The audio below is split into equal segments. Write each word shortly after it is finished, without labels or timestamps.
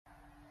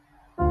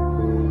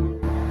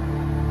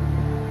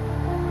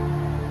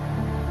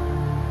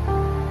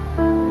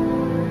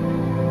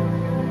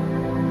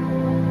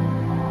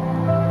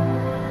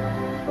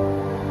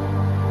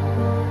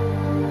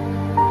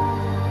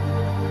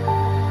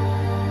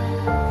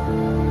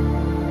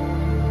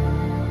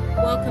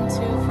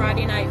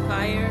Friday Night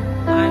Fire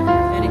live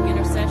prophetic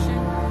intercession.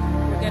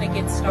 We're going to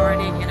get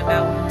started in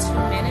about 2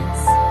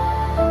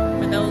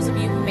 minutes. For those of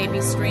you who may be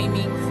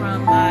streaming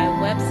from my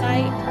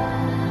website,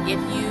 if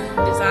you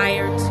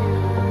desire to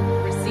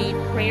receive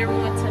prayer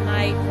on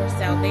tonight for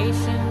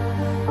salvation,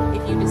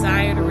 if you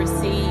desire to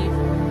receive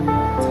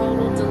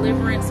total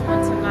deliverance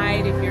on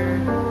tonight, if you're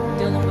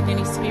dealing with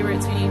any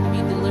spirits you need to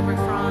be delivered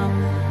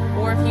from,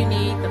 or if you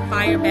need the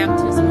fire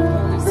baptism of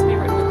Holy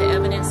Spirit with the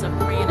evidence of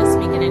praying and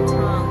speaking in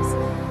tongues,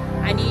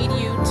 I need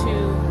you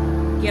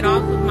to get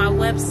off of my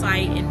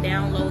website and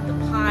download the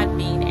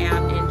Podbean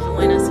app and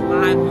join us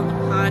live on the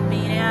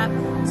Podbean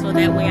app so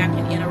that way I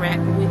can interact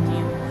with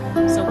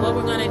you. So what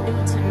we're going to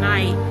do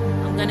tonight,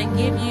 I'm going to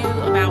give you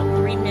about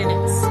 3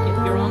 minutes.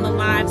 If you're on the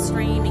live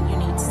stream and you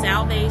need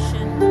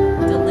salvation,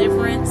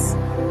 deliverance,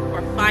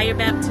 or fire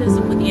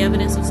baptism with the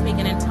evidence of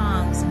speaking in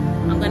tongues,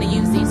 I'm going to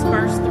use these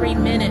first 3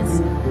 minutes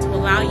to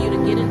allow you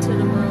to get into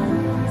the room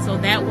so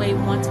that way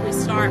once we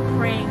start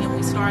praying and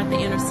we start the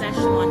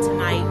intercession on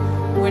tonight,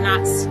 we're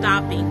not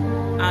stopping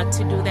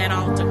to do that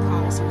altar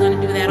call. So we're going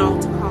to do that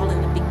altar call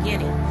in the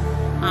beginning.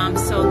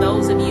 So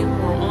those of you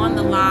who are on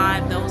the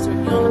live, those of you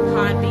on the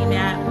Podbean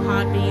app,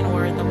 Podbean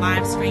or the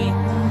live stream,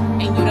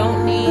 and you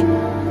don't need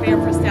prayer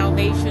for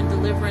salvation,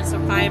 deliverance, or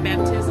fire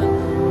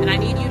baptism, then I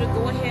need you to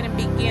go ahead and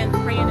begin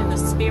praying in the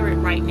Spirit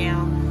right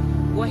now.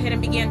 Go ahead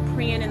and begin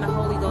praying in the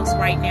Holy Ghost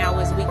right now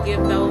as we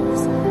give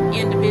those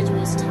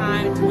individuals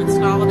time to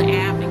install the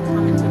app and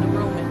come into the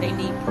room if they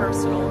need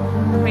personal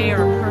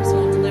prayer or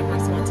personal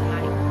deliverance on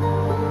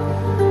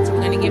tonight. So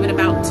we're going to give it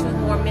about 2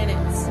 more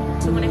minutes,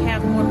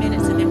 2.5 more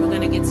minutes, and then we're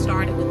going to get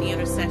started with the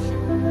intercession.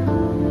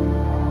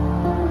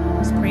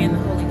 Let's pray in the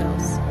Holy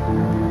Ghost.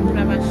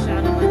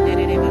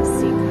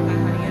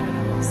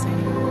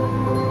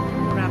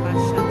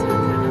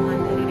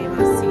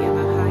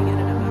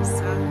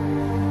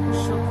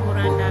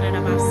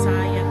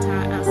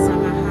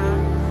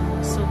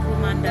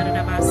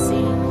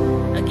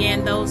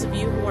 Again, those of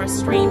you who are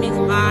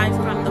streaming live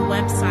from the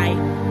website,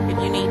 if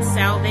you need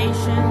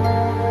salvation,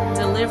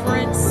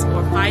 deliverance,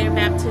 or fire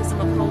baptism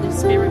of Holy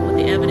Spirit with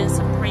the evidence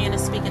of praying and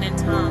speaking in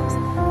tongues,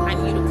 I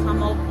need you to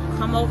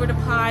come over to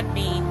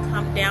Podbean,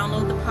 come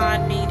download the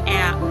Podbean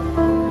app,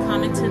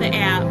 come into the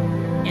app,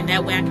 and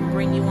that way I can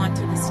bring you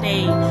onto the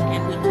stage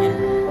and we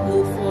can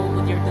move forward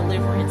with your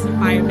deliverance and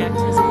fire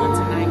baptism on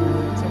tonight.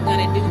 So we're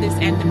going to do this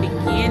at the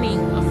beginning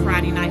of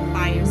Friday Night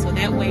Fire, so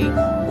that way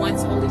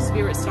once Holy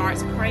Spirit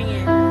starts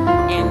praying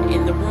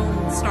and the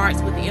room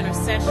starts with the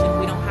intercession,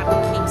 we don't have to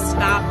keep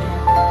stopping,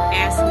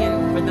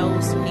 asking for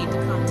those who need to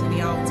come to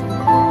the altar.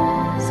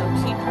 So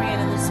keep praying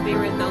in the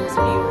Spirit, those of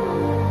you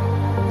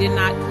who did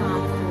not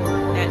come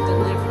for that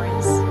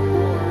deliverance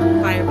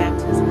or fire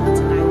baptism on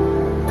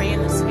tonight. Pray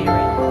in the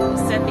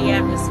Spirit. Set the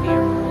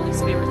atmosphere for the Holy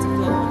Spirit to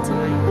flow on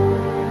tonight.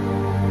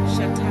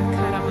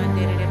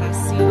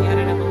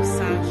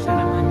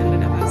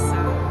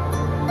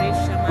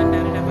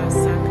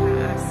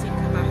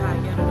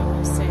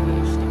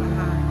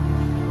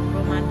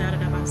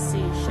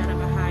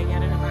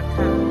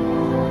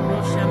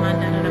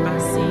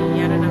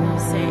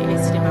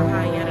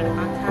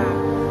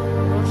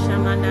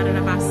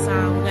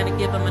 We're going to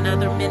give them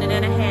another 1.5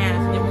 minutes,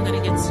 and then we're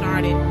going to get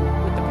started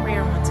with the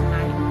prayer on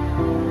tonight.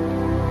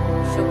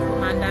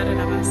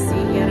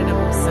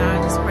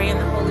 Just pray in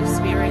the Holy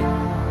Spirit.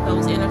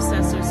 Those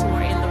intercessors who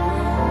are in the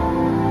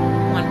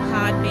room on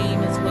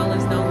Podbean, as well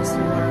as those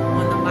who are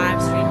on the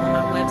live stream on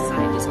my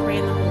website, just pray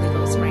in the Holy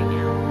Ghost right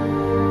now.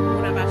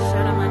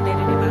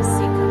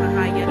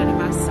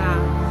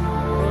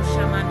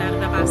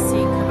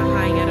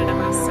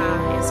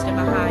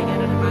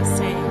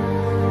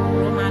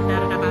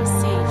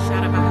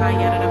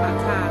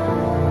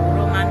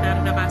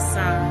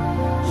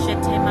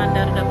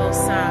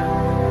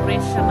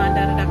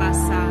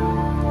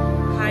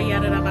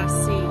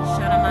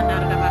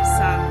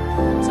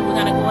 So we're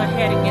going to go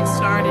ahead and get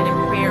started in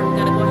prayer. We're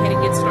going to go ahead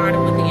and get started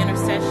with the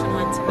intercession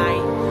on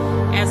tonight.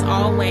 As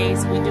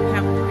always, we do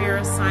have a prayer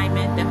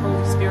assignment that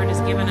Holy Spirit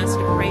has given us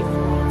to pray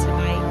for on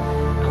tonight.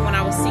 And when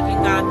I was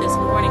seeking God this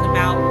morning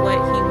about what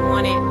He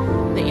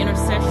wanted the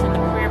intercession, the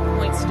prayer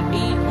points to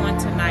be on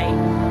tonight,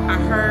 I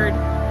heard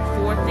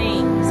 4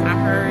 things. I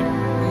heard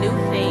new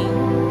thing,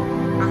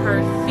 I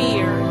heard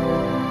fear,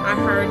 I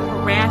heard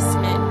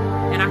harassment,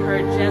 and I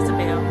heard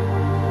Jezebel.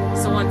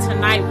 So on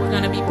tonight, we're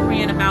going to be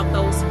praying about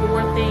those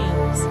 4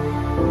 things,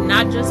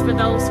 not just for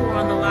those who are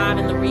on the live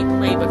and the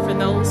replay, but for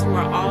those who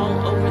are all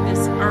over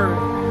this earth,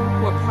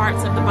 who are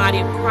parts of the body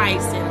of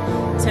Christ.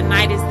 And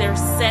tonight is their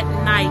set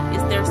night,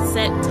 is their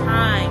set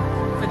time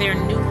for their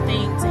new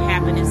thing to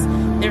happen. It's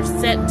their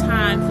set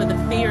time for the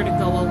fear to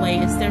go away.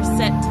 It's their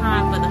set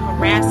time for the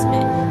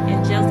harassment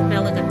and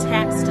Jezebelic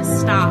attacks to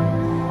stop.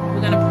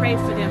 We're going to pray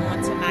for them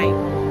on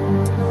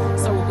tonight.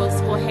 So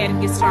let's go ahead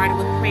and get started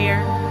with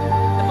prayer.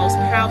 The most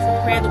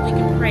powerful prayer that we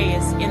can pray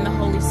is in the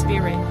Holy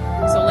Spirit.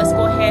 So let's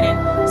go ahead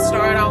and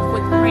start off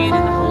with praying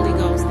in the Holy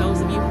Ghost.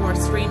 Those of you who are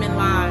streaming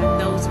live,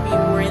 those of you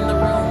who are in the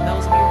room,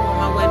 those of you who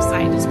are on my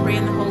website, just pray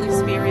in the Holy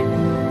Spirit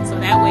so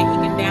that way He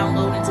can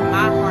download into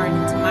my heart,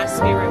 into my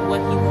spirit what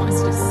He wants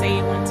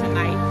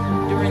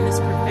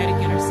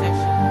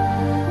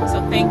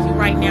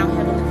right now,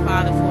 Heavenly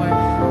Father, for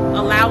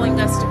allowing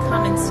us to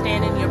come and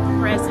stand in your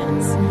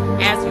presence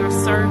as your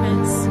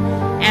servants,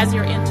 as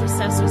your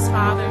intercessors,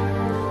 Father.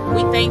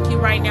 We thank you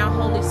right now,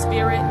 Holy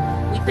Spirit.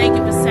 We thank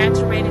you for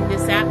saturating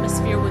this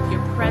atmosphere with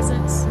your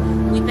presence.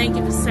 We thank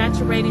you for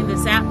saturating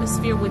this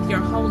atmosphere with your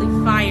holy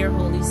fire,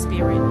 Holy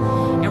Spirit.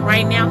 And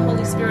right now,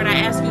 Holy Spirit, I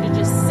ask you to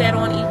just set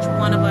on each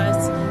one of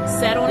us.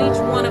 Set on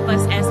each one of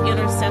us as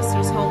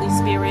intercessors, Holy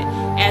Spirit,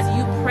 as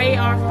you pray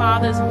our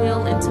Father's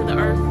will into the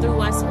earth through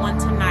us on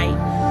tonight.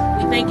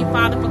 We thank you,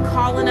 Father, for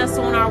calling us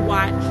on our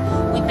watch.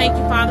 We thank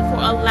you, Father, for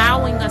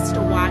allowing us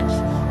to watch,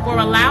 for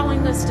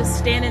allowing us to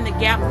stand in the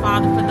gap,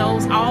 Father, for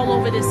those all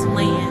over this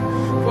land,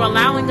 for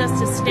allowing us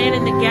to stand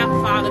in the gap,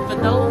 Father, for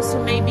those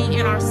who may be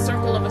in our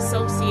circle of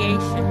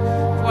association,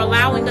 for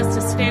allowing us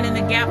to stand in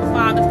the gap,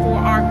 Father, for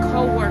our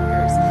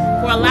co-workers,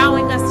 for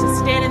allowing us to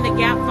stand in the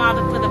gap,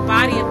 Father, for the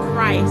body of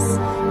Christ,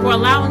 for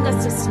allowing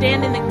us to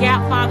stand in the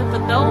gap, Father, for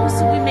those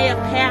who we may have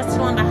passed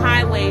on the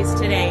highways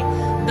today,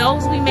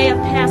 those we may have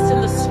passed in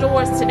the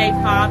stores today,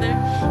 Father,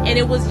 and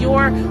it was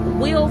your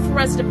will for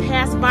us to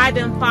pass by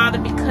them, Father,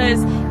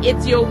 because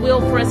it's your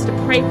will for us to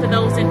pray for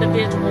those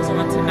individuals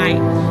on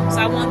tonight. So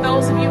I want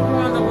those of you who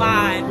are on the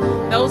live,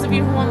 those of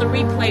you who are on the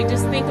replay,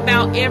 just think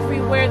about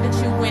everywhere that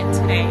you went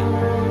today.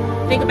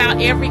 Think about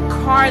every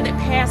car that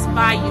passed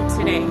by you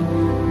today.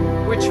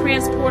 We're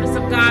transporters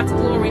of God's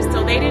glory,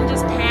 so they didn't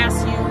just pass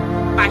you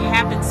by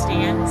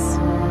happenstance.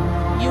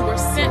 You were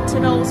sent to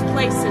those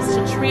places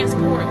to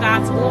transport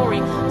God's glory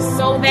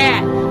so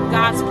that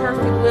God's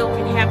perfect will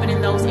can happen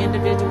in those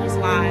individuals'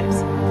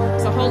 lives.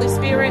 So Holy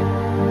Spirit,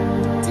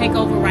 take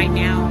over right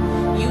now.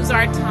 Use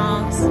our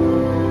tongues.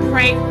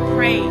 Pray.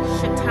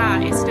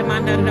 Shata,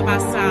 Istamanda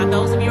Rabasa.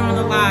 Those of you on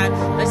the live,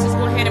 let's just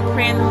go ahead and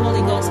pray in the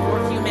Holy Ghost for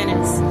a few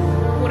minutes.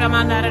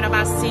 Puramanda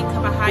Rabasi,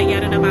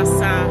 Kabahaya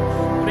Rabasa.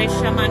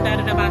 Reshamanda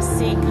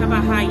Rabasi,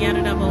 Kabahaya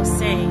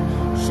Rabose.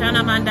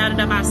 Shanamanda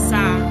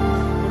Rabasa.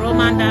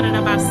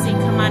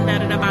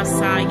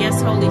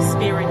 Yes, Holy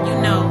Spirit, you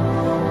know.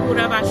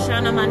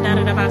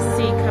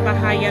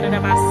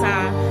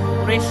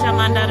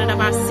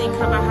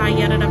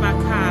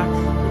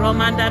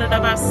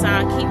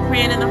 Keep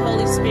praying in the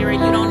Holy Spirit.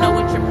 You don't know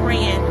what you're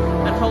praying,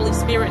 but Holy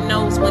Spirit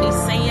knows what he's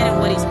saying and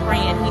what he's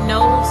praying. He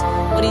knows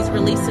what he's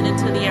releasing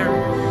into the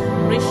earth.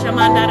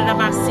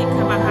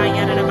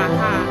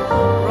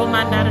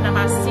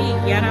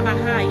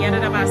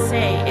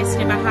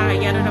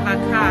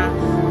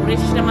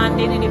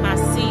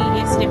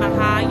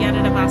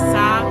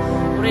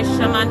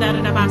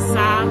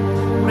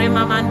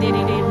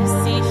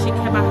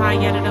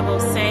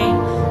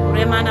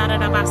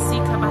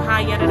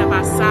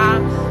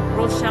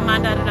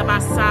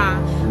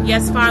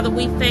 Yes, Father,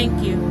 we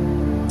thank you.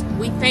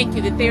 We thank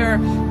you that there are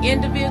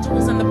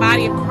individuals in the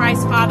body of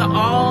Christ, Father,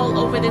 all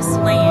over this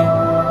land,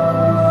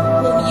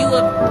 whom you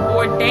have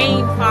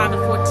ordained, Father,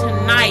 for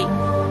tonight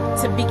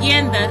to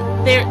begin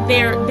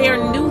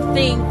their new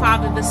thing,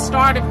 Father, the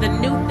start of the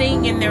new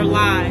thing in their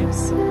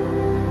lives.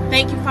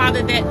 Thank you,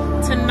 Father, that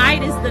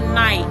tonight is the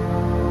night.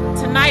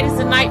 Tonight is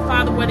the night,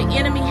 Father, where the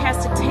enemy has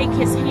to take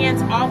his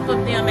hands off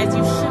of them as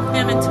you shift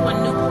them into a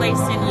new place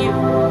in you.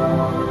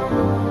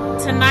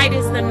 Tonight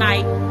is the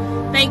night.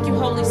 Thank you,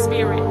 Holy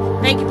Spirit.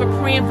 Thank you for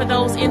praying for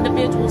those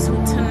individuals who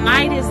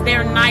tonight is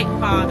their night,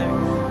 Father,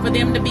 for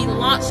them to be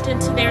launched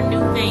into their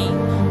new thing.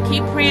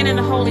 Keep praying in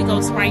the Holy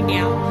Ghost right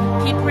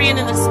now. Keep praying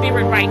in the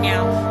Spirit right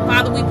now.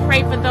 Father, we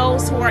pray for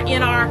those who are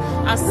in our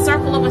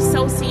circle of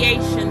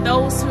association,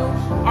 those who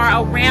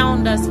are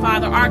around us,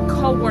 Father, our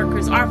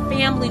co-workers, our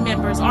family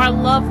members, our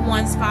loved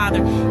ones,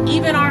 Father,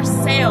 even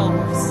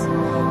ourselves.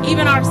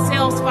 Even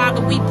ourselves,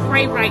 Father, we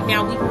pray right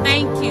now. We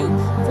thank you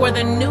for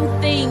the new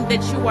thing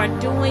that you are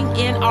doing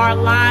in our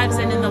lives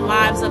and in the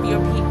lives of your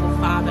people,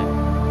 Father.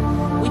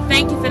 We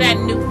thank you for that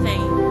new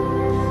thing.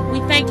 We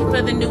thank you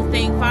for the new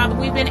thing, Father.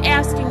 We've been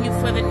asking you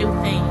for the new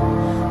thing.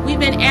 We've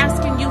been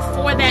asking you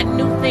for that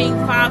new thing,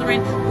 Father,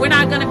 and we're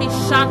not going to be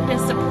shocked and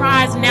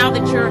surprised now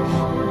that you're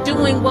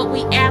doing what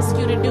we ask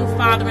you to do,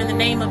 Father, in the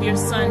name of your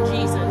Son,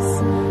 Jesus.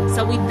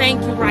 So we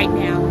thank you right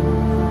now.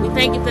 We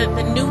thank you that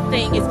the new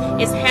thing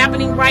is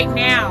happening right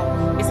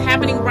now. It's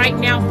happening right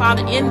now,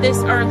 Father, in this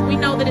earth. We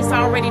know that it's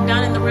already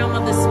done in the realm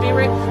of the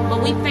Spirit,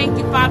 but we thank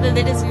you, Father,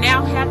 that it's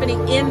now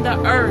happening in the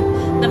earth.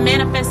 The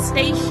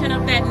manifestation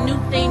of that new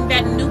thing,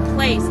 that new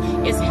place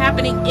is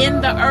happening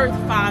in the earth,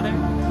 Father,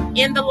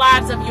 in the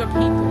lives of your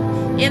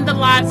people, in the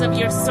lives of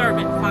your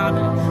servant,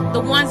 Father,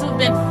 the ones who've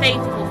been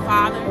faithful,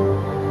 Father.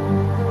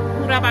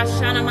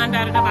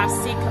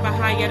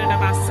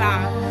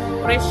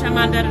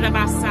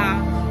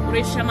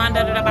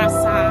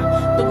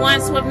 The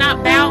ones who have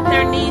not bowed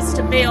their knees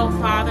to Baal,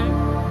 Father.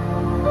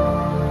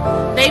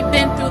 They've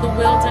been through the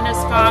wilderness,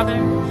 Father.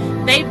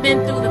 They've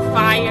been through the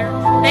fire.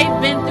 They've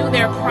been through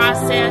their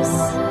process.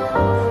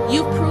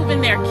 You've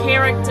proven their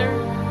character.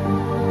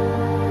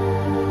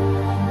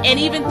 And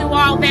even through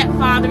all that,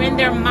 Father, in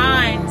their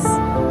minds,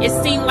 it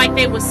seemed like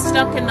they were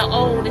stuck in the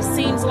old. It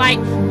seems like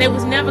they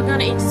was never going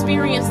to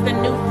experience the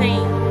new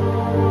thing.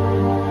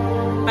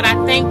 But I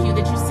thank you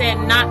that you said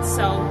not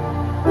so.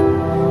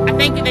 I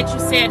thank you that you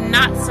said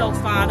not so,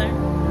 Father.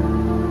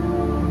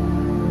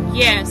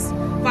 Yes,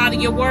 Father,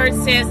 your word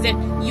says that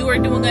you are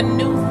doing a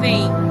new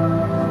thing.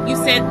 You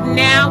said,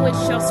 now it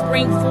shall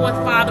spring forth,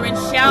 Father, and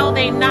shall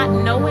they not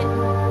know it?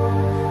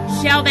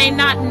 Shall they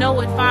not know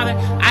it, Father?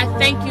 I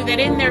thank you that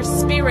in their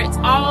spirits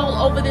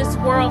all over this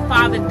world,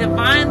 Father,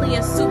 divinely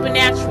and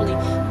supernaturally,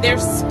 their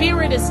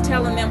spirit is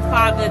telling them,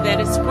 Father,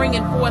 that it's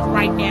springing forth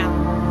right now.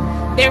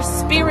 Their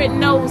spirit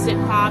knows it,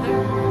 Father.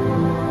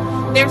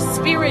 Their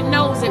spirit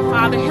knows it,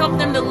 Father. Help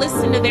them to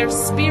listen to their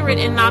spirit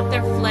and not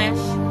their flesh.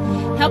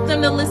 Help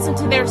them to listen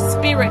to their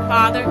spirit,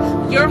 Father.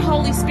 Your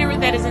Holy Spirit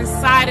that is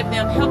inside of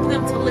them. Help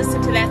them to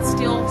listen to that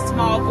still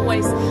small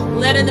voice.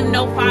 Letting them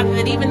know, Father,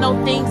 that even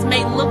though things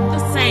may look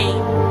the same,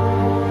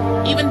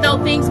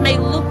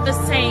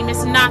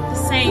 it's not the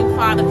same,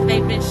 Father, for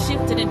they've been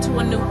shifted into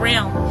a new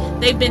realm.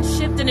 They've been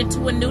shifted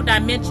into a new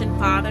dimension,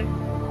 Father.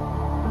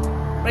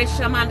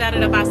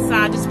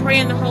 Just pray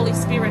in the Holy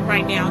Spirit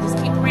right now. Just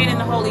keep praying in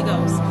the Holy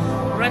Ghost.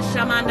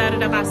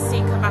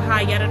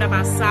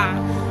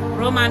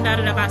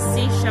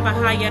 Romandarabasi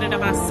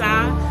Shabahayarabasa,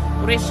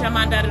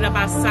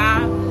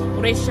 Rishamandarabasa,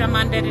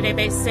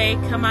 Rishamandarebese,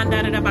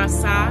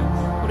 Kamandarabasa,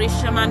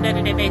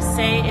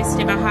 Rishamandarebese,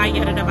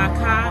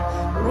 Estebahayarabaka,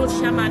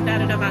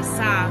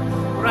 Rushamandarabasa,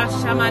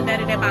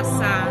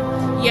 Rashamandarebasa.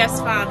 Yes,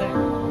 Father.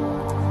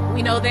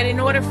 We know that in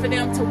order for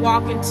them to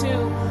walk into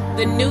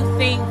the new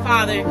thing,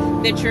 Father,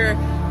 that you're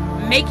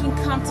making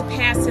come to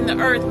pass in the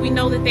earth, we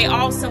know that they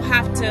also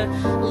have to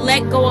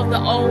let go of the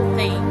old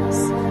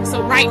things.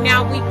 So right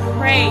now we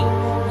pray,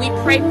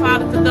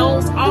 Father, for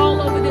those all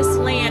over this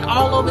land,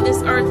 all over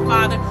this earth,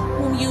 Father,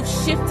 whom you've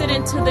shifted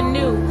into the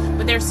new,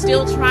 but they're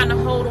still trying to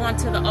hold on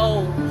to the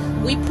old.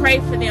 We pray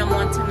for them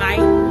on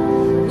tonight.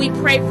 We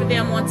pray for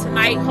them on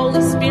tonight.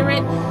 Holy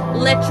Spirit,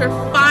 let your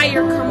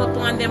fire come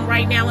upon them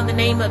right now in the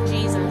name of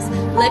Jesus.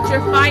 Let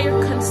your fire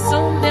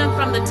consume them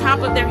from the top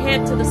of their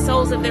head to the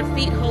soles of their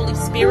feet, Holy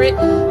Spirit.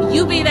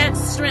 You be that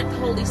strength,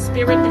 Holy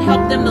Spirit, to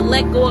help them to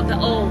let go of the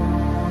old.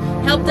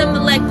 Help them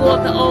to let go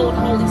of the old,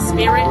 Holy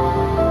Spirit.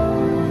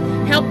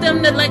 Help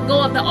them to let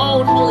go of the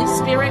old, Holy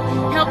Spirit.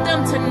 Help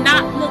them to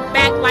not look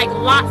back like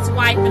Lot's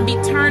wife and be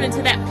turned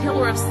into that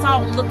pillar of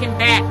salt looking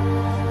back,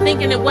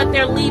 thinking that what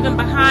they're leaving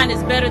behind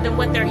is better than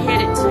what they're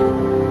headed to.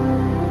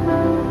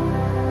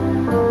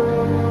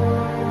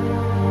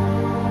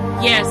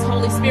 Yes,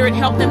 Holy Spirit,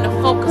 help them to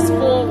focus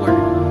forward.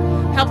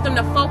 Help them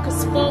to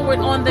focus forward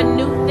on the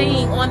new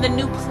thing, on the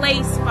new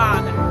place,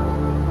 Father,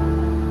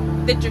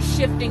 that you're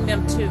shifting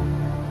them to.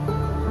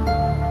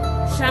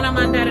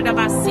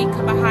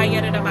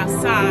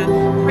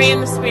 Pray in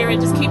the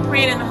Spirit. Just keep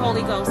praying in the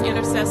Holy Ghost,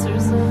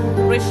 intercessors.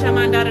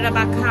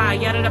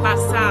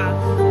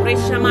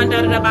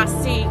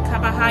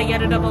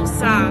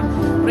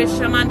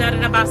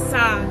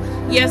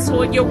 Yes,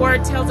 Lord, your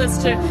word tells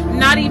us to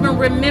not even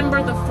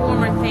remember the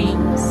former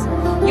things.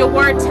 Your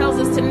word tells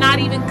us to not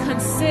even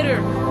consider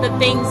the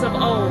things of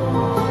old.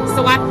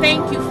 So I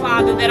thank you,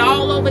 Father, that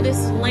all over this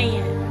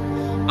land,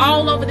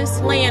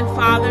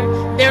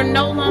 Father, they're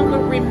no longer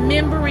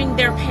remembering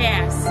their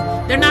past.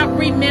 They're not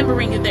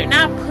remembering it. They're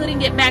not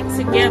putting it back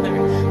together.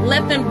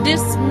 Let them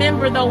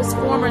dismember those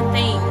former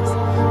things.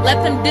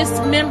 Let them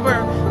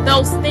dismember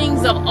those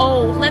things of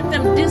old. Let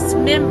them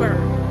dismember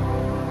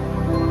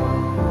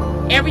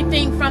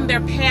everything from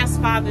their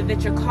past, Father,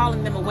 that you're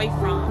calling them away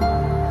from.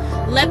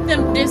 Let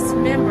them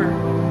dismember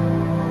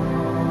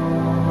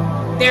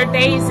their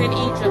days in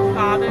Egypt,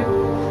 Father.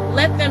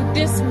 Let them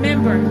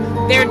dismember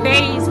their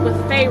days with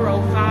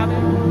Pharaoh, Father.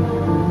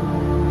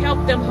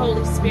 Help them,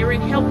 Holy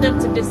Spirit. Help them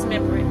to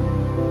dismember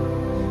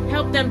it.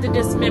 Help them to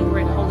dismember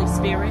it, Holy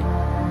Spirit.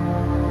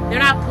 They're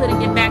not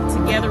putting it back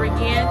together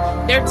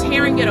again. They're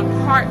tearing it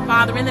apart,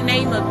 Father, in the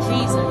name of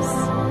Jesus.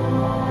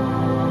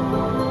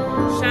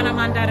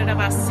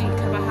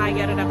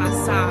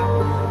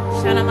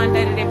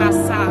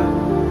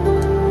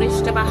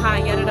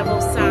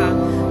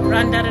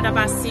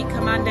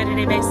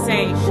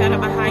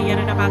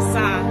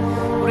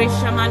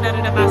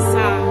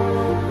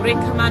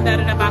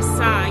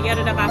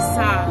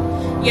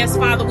 Yes,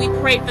 Father, we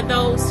pray for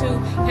those who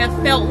have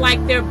felt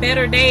like their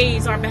better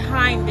days are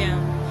behind them.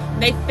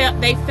 They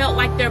felt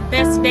like their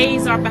best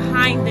days are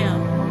behind them.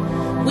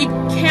 We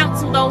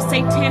cancel those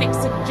satanic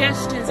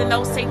suggestions and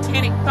those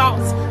satanic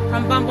thoughts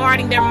from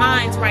bombarding their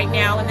minds right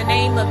now in the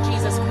name of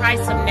Jesus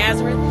Christ of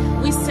Nazareth.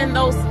 We send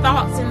those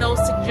thoughts and those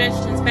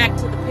suggestions back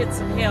to the pits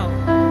of hell.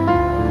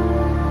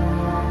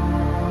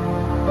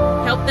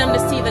 Help them to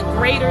see the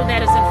greater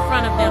that is in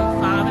front of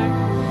them, Father.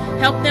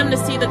 Help them to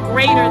see the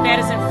greater that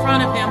is in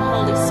front of them,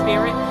 Holy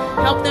Spirit.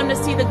 Help them to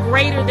see the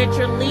greater that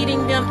you're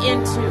leading them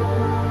into.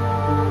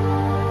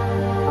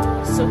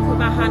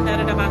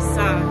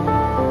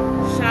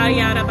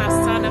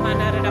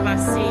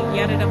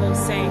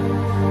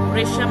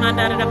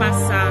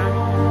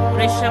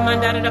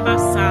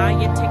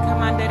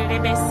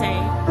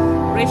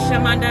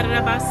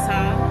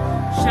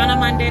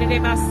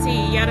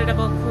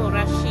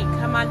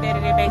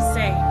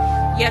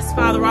 Yes,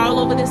 Father, all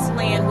over this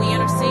land, we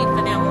intercede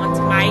for them on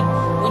tonight.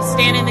 We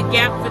stand in the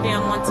gap for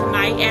them on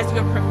tonight as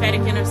your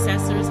prophetic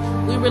intercessors.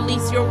 We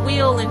release your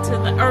will into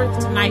the earth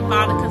tonight,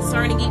 Father,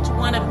 concerning each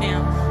one of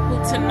them, who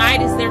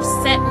tonight is their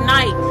set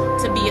night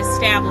to be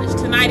established.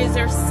 Tonight is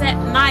their set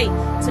night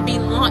to be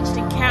launched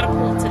and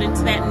catapulted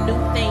into that new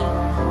thing,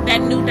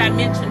 that new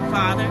dimension,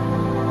 Father.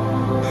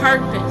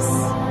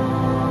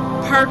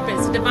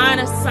 Purpose, divine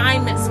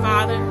assignments,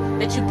 Father,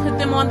 that you put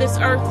them on this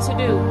earth to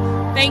do.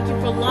 Thank you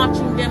for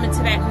launching them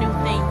into that new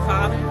thing,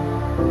 Father.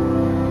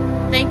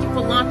 Thank you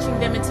for launching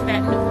them into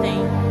that new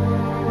thing.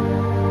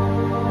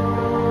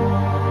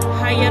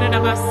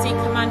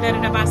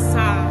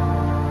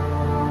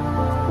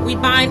 We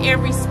bind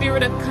every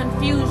spirit of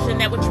confusion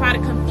that would try to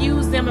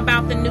confuse them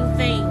about the new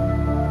thing.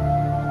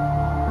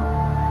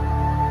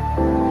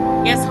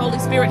 Yes, Holy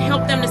Spirit,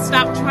 help them to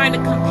stop trying to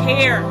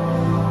compare.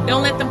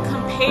 Don't let them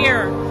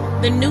compare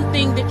the new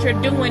thing that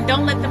you're doing.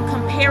 Don't let them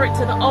compare it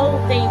to the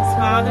old things,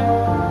 Father.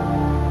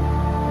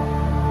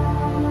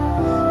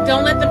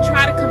 Don't let them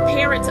try to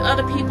compare it to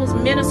other people's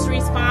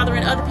ministries, Father,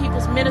 and other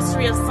people's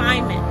ministry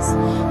assignments.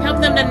 Help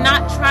them to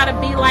not try to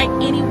be like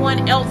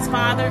anyone else,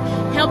 Father.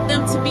 Help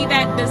them to be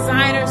that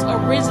designer's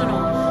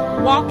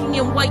original, walking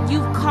in what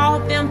you've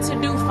called them to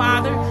do,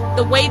 Father,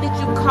 the way that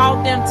you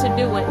called them to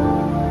do it.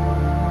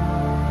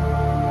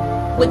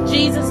 With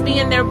Jesus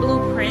being their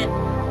blueprint.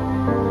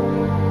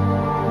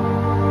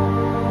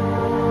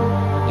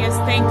 Yes,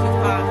 thank you,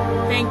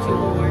 Father. Thank you,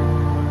 Lord.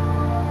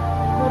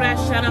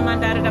 Shana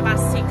mandara da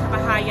basi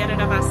kabahaya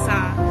da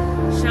basa.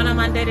 Shana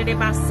mandara de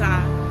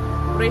basa.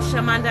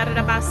 Risha mandara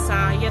da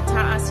basa.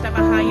 Yata asta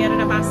bahaya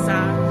da basa.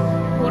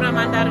 Pura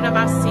mandara da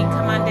basi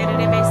kamandara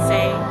de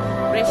bese.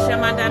 Risha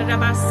mandara da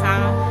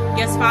basa.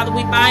 Yes, Father,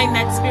 we bind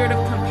that spirit of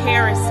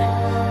comparison.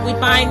 We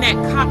bind that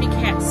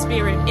copycat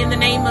spirit in the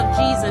name of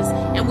Jesus,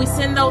 and we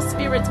send those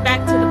spirits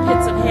back to the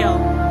pits of hell.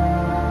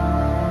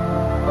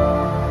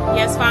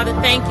 Yes, Father,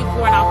 thank you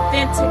for an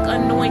authentic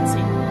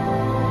anointing.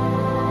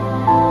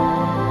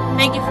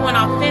 Thank you for an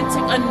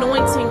authentic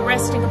anointing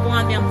resting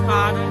upon them,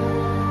 Father.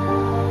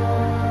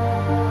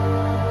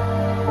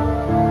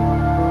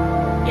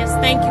 Yes,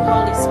 thank you,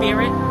 Holy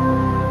Spirit.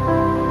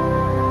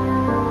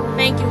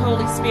 Thank you,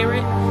 Holy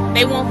Spirit.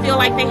 They won't feel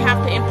like they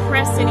have to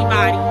impress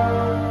anybody.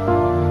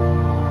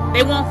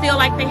 They won't feel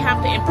like they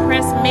have to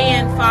impress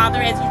man,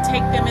 Father, as you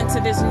take them into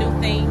this new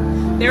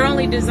thing. Their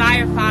only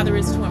desire, Father,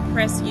 is to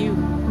impress you.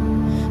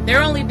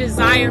 Their only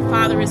desire,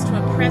 Father, is to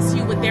impress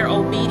you with their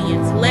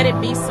obedience. Let it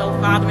be so,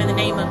 Father, in the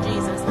name of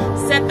Jesus.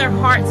 Set their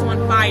hearts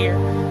on fire,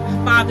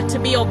 Father, to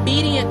be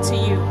obedient to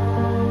you,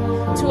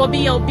 to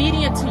be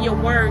obedient to your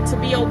word, to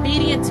be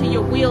obedient to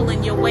your will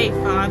and your way,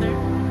 Father.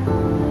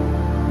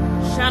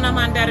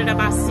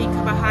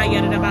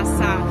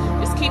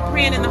 Just keep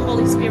praying in the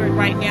Holy Spirit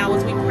right now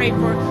as we pray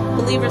for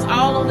believers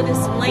all over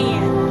this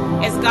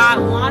land, as God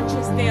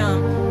launches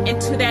them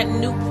into that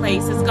new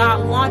place, as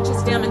God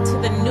launches them into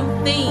the new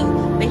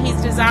thing that He's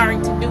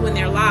desiring to do in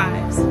their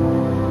lives.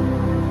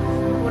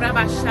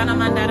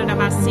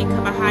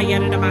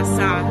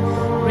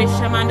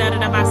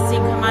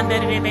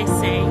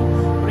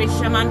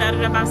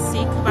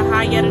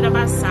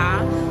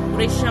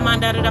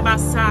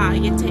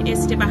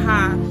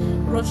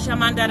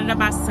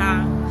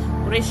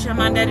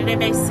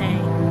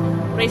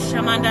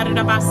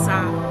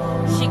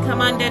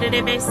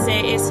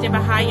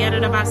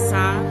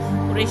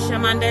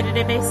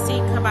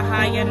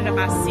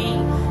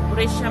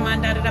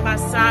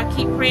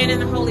 Keep praying in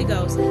the Holy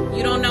Ghost.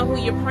 You don't know who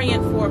you're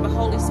praying for, but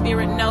Holy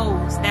Spirit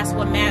knows. That's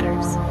what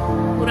matters.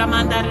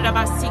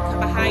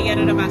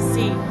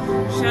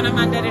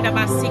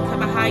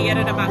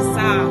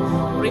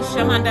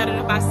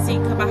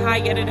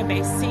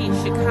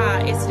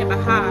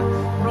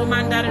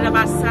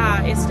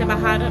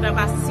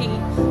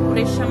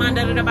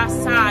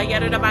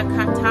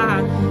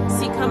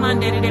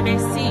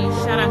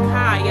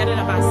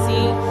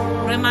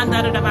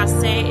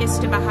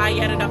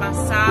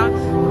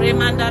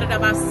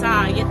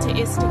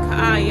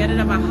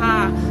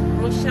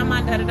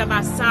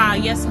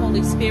 Yes,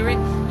 Holy Spirit,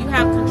 you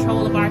have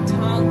control of our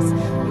tongues.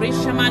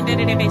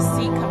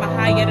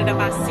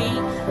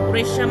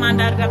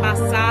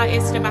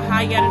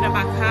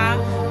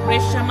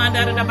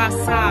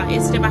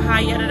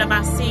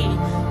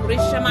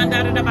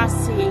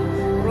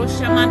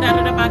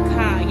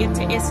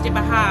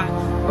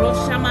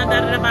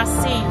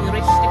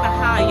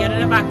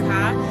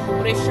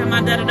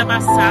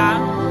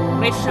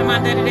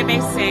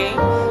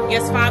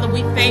 Yes, Father,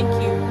 we thank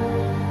you.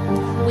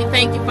 We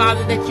thank you,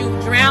 Father, that you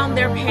drowned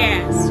their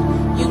past.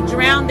 You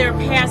drowned their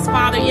past,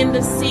 Father, in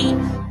the sea,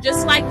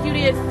 just like you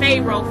did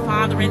Pharaoh,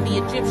 Father, and the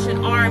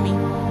Egyptian army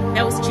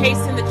that was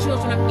chasing the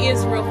children of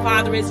Israel,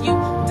 Father, as you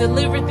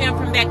delivered them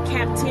from that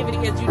captivity,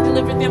 as you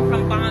delivered them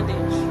from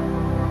bondage.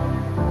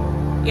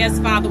 Yes,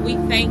 Father, we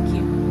thank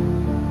you.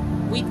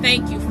 We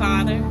thank you,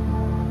 Father.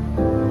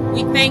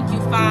 We thank you,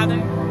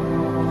 Father.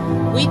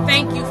 We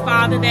thank you,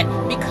 Father, that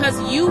because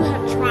you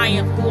have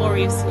triumphed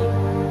gloriously,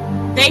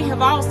 they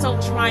have also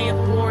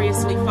triumphed gloriously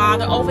victoriously,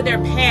 Father, over their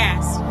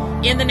past.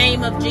 In the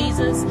name of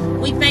Jesus,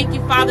 we thank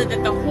you, Father,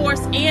 that the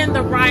horse and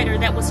the rider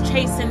that was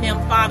chasing them,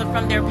 Father,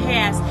 from their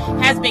past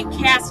has been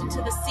cast into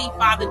the sea,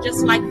 Father,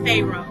 just like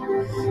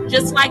Pharaoh.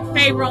 Just like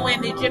Pharaoh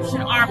and the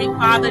Egyptian army,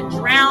 Father,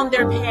 drown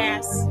their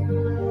past.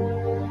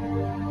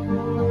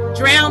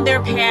 Drown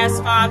their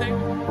past, Father.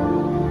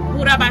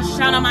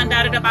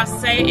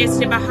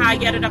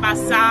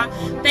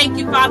 Thank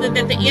you, Father,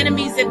 that the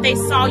enemies that they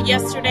saw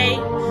yesterday,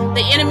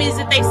 the enemies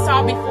that they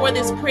saw before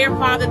this prayer,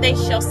 Father, they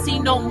shall see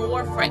no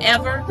more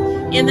forever.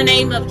 In the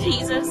name of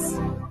Jesus.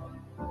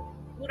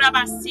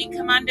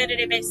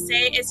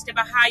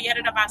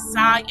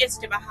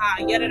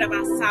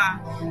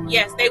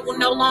 Yes, they will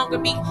no longer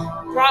be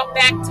brought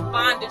back to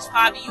bondage,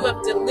 Father. You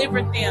have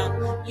delivered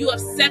them. You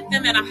have set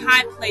them in a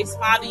high place,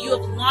 Father. You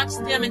have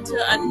launched them into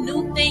a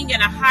new thing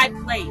in a high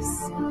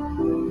place.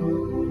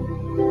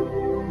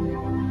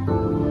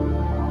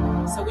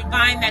 So we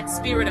bind that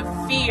spirit of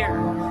fear.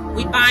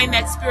 We bind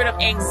that spirit of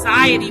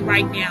anxiety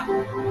right now.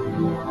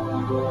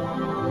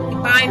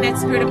 Bind that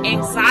spirit of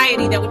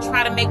anxiety that would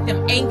try to make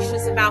them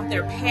anxious about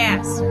their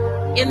past.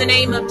 In the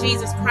name of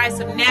Jesus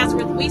Christ of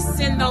Nazareth, we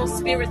send those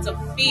spirits of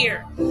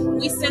fear.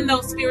 We send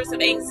those spirits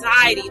of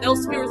anxiety,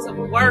 those spirits of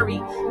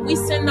worry. We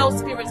send those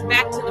spirits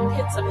back to the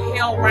pits of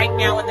hell right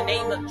now in the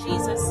name of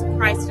Jesus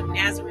Christ of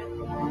Nazareth.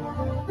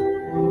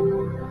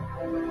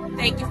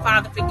 Thank you,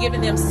 Father, for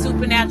giving them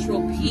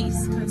supernatural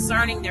peace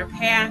concerning their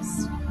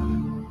past.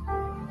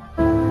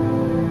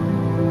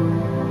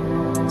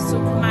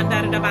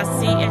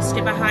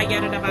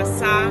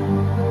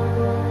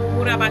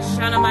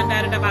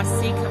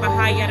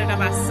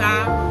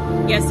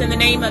 Yes, in the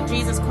name of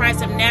Jesus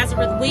Christ of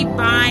Nazareth, we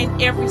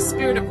bind every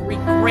spirit of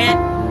regret.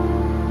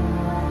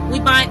 We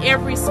bind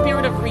every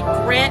spirit of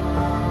regret,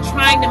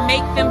 trying to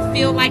make them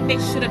feel like they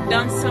should have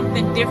done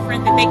something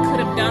different, that they could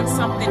have done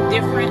something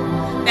different,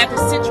 that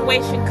the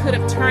situation could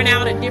have turned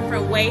out a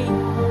different way.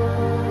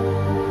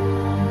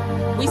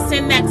 We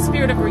send that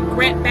spirit of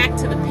regret back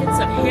to the pits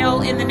of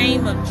hell in the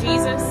name of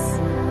Jesus.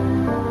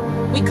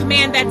 We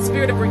command that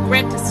spirit of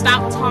regret to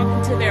stop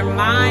talking to their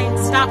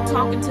minds, stop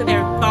talking to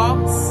their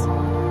thoughts.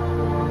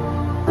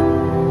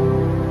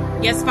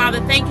 Yes, Father,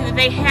 thank you that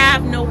they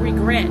have no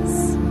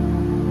regrets.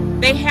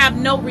 They have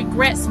no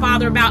regrets,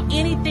 Father, about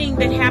anything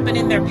that happened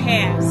in their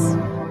past.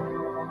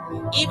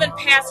 Even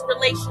past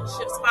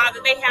relationships, Father,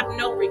 they have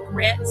no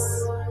regrets.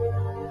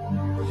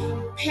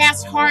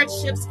 Past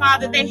hardships,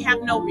 Father, they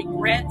have no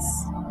regrets.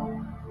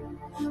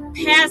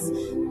 Past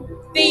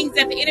things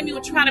that the enemy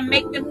would try to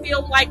make them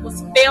feel like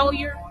was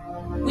failure.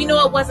 We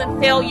know it wasn't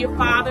failure,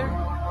 Father.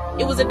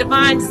 It was a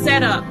divine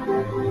setup.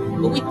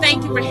 But we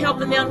thank you for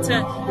helping them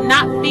to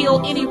not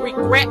feel any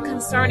regret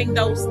concerning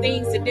those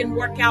things that didn't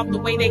work out the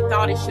way they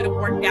thought it should have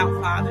worked out,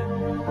 Father.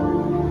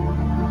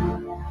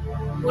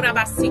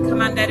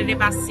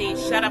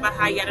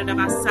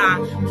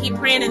 Keep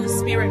praying in the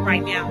spirit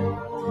right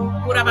now.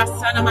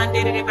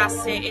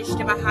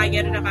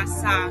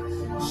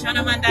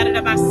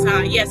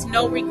 Yes,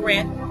 no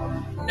regret.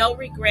 No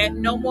regret.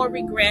 No more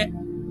regret.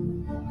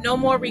 No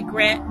more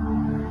regret.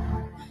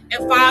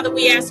 And Father,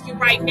 we ask you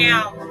right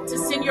now to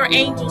send your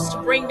angels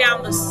to bring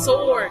down the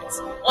swords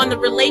on the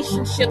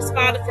relationships,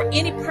 Father, for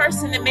any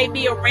person that may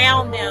be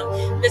around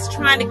them that's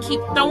trying to keep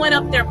throwing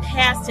up their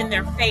past in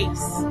their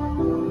face.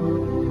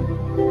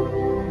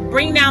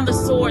 Bring down the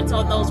swords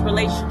on those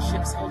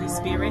relationships, Holy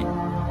Spirit.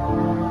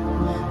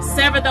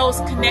 Sever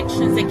those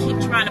connections that keep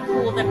trying to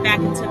pull them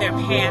back into their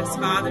past,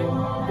 Father,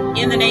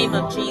 in the name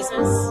of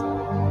Jesus.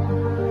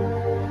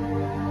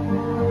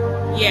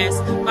 Yes,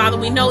 Father,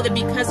 we know that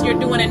because you're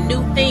doing a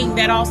new thing,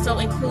 that also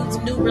includes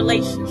new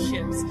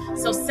relationships.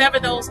 So sever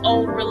those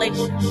old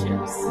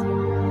relationships.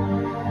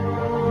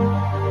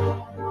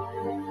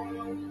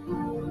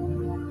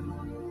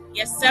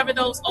 Yes, sever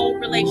those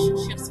old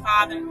relationships,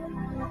 Father.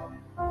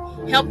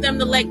 Help them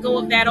to let go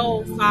of that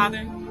old,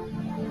 Father.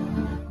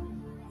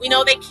 We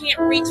know they can't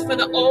reach for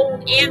the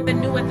old and the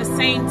new at the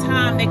same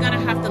time. They're going to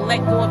have to let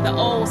go of the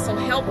old. So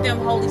help them,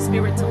 Holy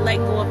Spirit, to let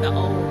go of the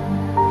old.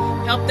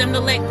 Help them to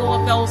let go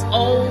of those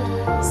old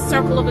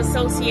circle of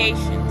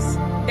associations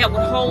that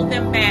would hold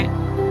them back.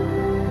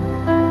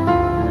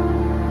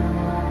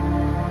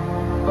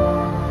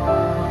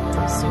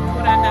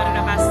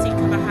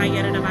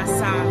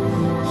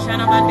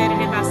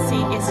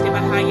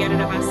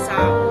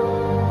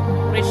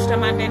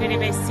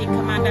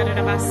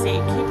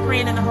 Keep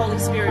praying in the Holy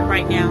Spirit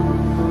right now.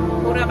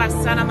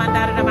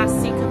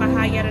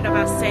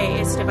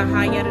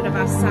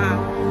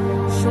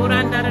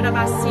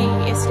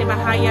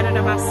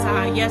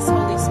 Yes,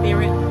 Holy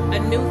Spirit, a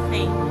new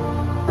thing,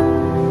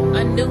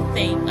 a new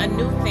thing, a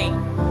new thing.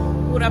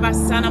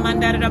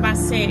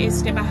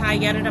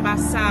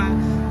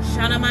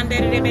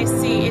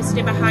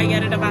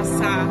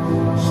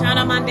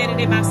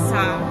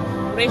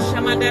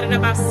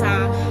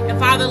 And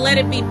Father, let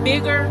it be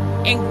bigger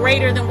and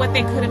greater than what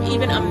they could have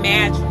even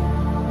imagined.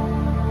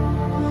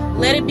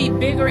 Let it be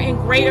bigger and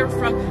greater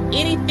from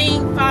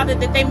anything, Father,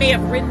 that they may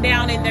have written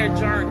down in their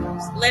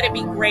journals. Let it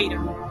be greater.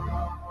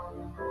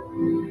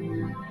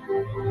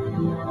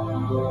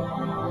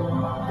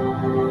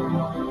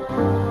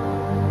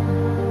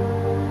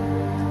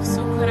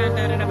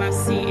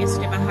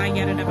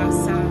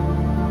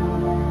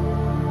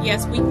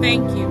 Yes, we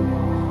thank you.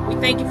 We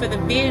thank you for the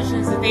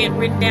visions that they had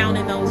written down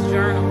in those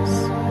journals,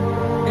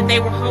 that they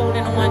were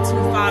holding on to,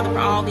 Father, for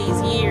all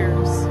these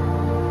years.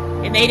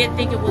 And they didn't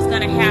think it was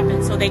going to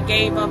happen, so they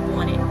gave up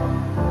on it.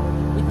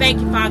 We thank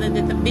you, Father,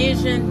 that the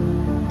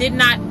vision did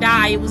not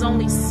die. It was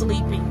only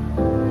sleeping.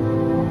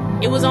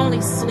 It was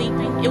only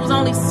sleeping. It was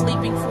only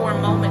sleeping for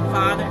a moment,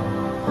 Father.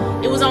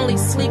 It was only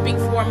sleeping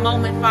for a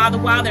moment, Father,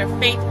 while their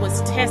faith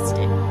was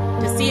tested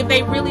to see if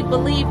they really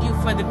believed you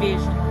for the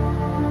vision.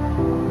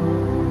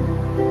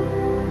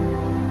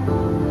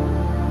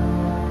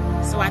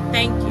 So I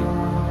thank you.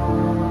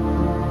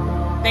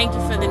 Thank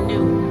you for the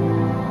new.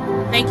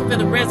 Thank you for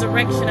the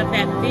resurrection of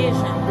that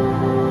vision.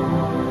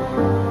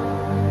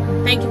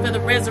 Thank you for the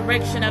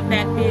resurrection of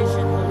that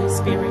vision, Holy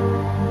Spirit.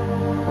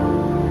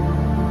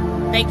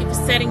 Thank you for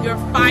setting your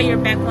fire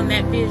back on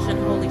that vision,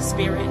 Holy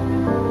Spirit.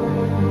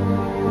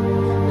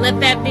 Let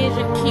that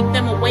vision keep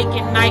them awake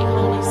at night,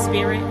 Holy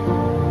Spirit.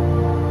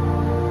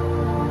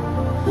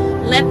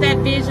 Let that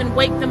vision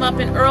wake them up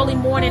in early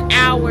morning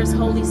hours,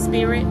 Holy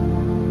Spirit,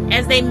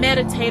 as they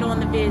meditate on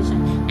the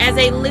vision, as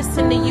they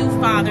listen to you,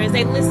 Father, as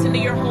they listen to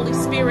your Holy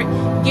Spirit.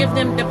 Give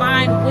them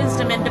divine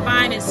wisdom and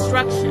divine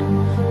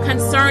instruction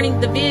concerning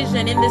the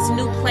vision in this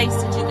new place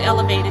that you've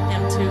elevated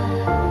them to.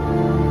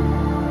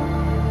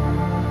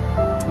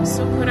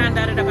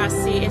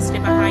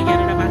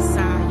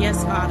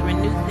 Yes, Father, a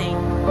new thing.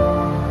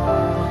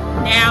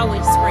 Now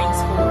it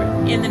springs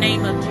forth in the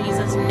name of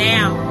Jesus.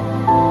 Now.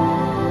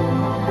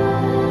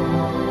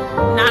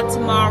 Not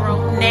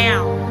tomorrow.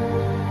 Now.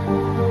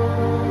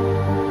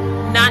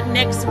 Not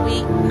next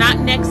week. Not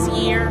next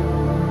year.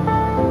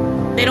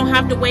 They don't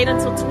have to wait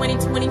until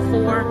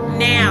 2024.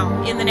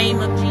 Now, in the name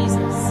of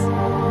Jesus.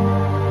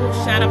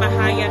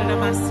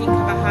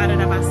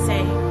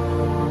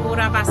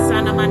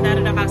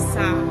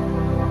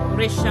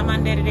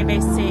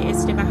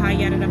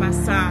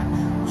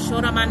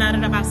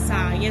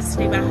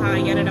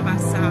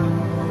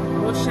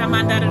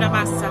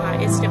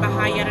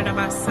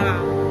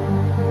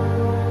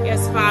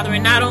 Yes, Father,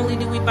 and not only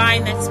do we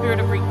bind that spirit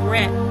of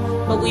regret,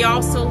 but we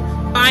also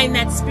bind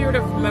that spirit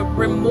of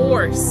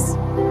remorse.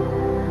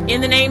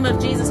 In the name of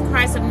Jesus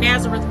Christ of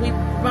Nazareth, we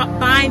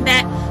bind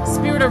that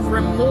spirit of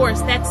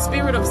remorse, that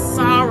spirit of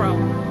sorrow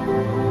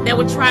that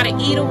would try to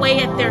eat away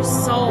at their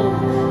soul,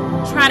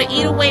 try to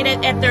eat away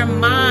at their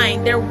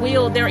mind, their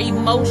will, their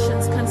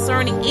emotions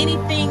concerning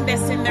anything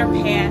that's in their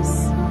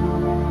past.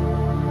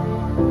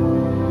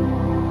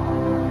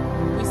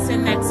 We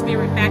send that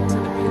spirit back to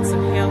the pits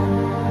of hell.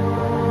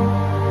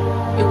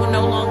 It will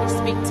no longer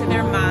speak to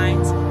their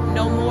minds.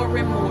 No more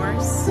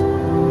remorse.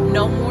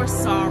 No more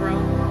sorrow.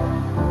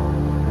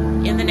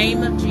 In the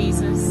name of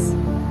Jesus.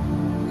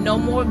 No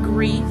more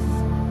grief.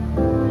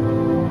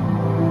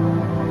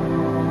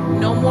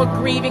 No more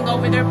grieving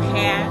over their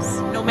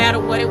past, no matter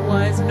what it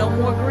was. No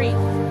more grief.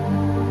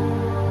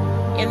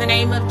 In the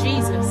name of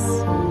Jesus.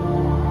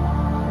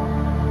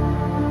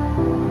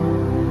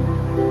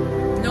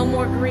 No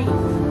more grief.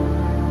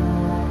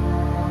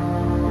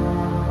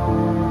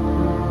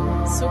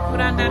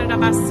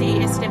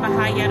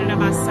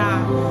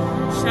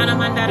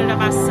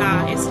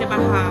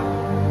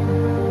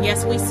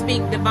 Yes, we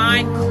speak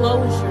divine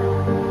closure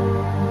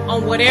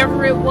on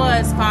whatever it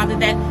was, Father,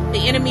 that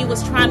the enemy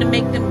was trying to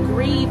make them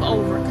grieve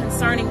over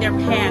concerning their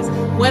past.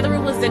 Whether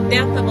it was the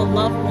death of a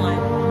loved one,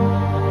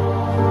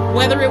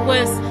 whether it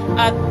was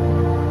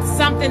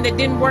something that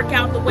didn't work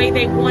out the way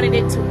they wanted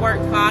it to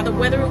work, Father,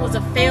 whether it was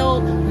a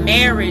failed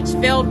marriage,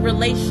 failed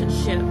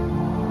relationship.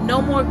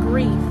 No more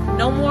grief.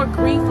 No more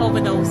grief over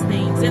those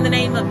things. In the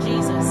name of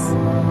Jesus.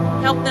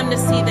 Help them to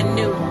see the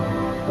new.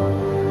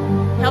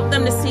 Help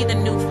them to see the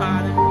new,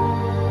 Father.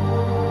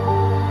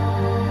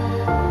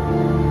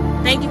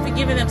 Thank you for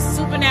giving them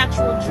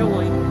supernatural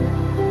joy.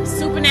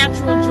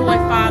 Supernatural joy,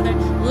 Father.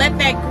 Let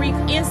that grief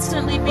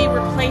instantly be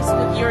replaced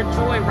with your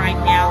joy right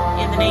now.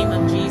 In the name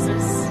of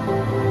Jesus.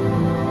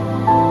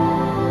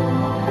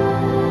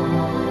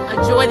 A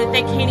joy that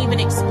they can't even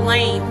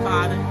explain,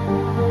 Father.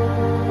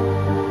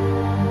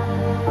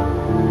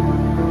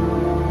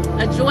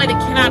 A joy that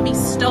cannot be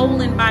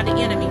stolen by the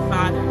enemy,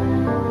 Father.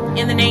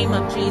 In the name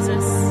of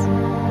Jesus.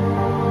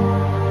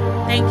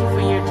 Thank you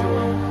for your joy.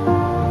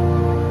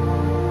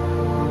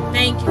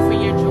 Thank you for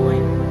your joy.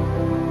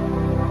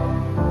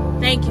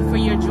 Thank you for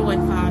your joy,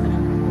 Father.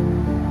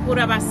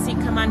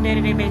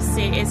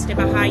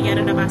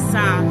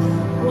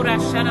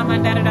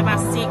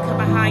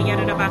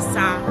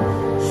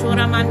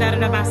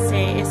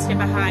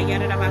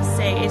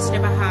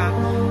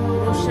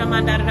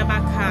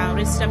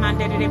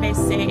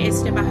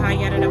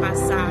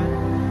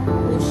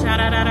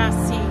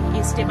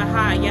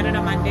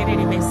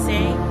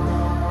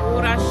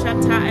 Ora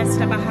shata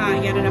estabaha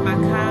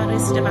yarabaka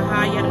estabaha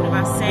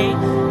yarabase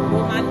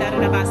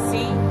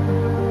womandarabasi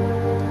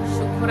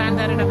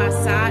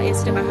shukurandarabasa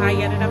estabaha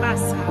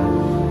yarabasa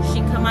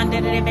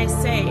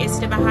shikamandarebese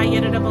estabaha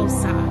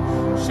yarabosa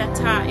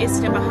shata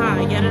estabaha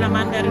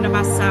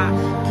yaramandarabasa.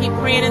 Keep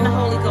praying in the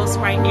Holy Ghost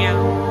right now.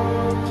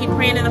 Keep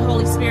praying in the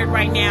Holy Spirit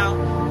right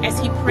now as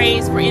he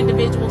prays for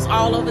individuals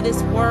all over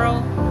this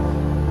world,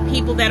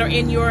 people that are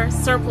in your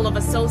circle of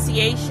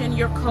association,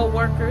 your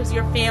co-workers,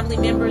 your family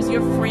members,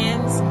 your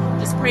friends.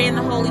 Just pray in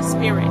the Holy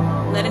Spirit.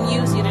 Let him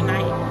use you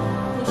tonight.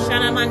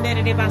 Shana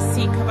mandere de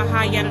basi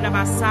kabahaya de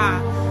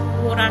basa.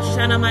 Ora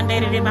shana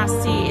mandere de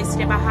basi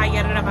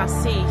istebahaya de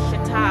basi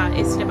shata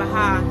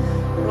istebaha.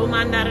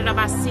 Romanda de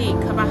basi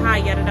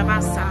kabahaya de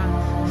basa.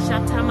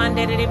 Shata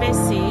mandere de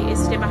basi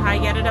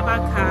istebahaya de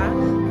baka.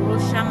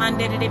 Rosha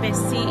mandere de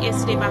basi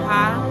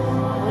istebaha.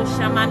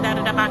 Rosha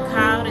mandere de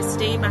baka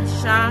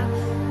istebasha.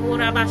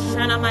 Ora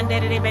bashana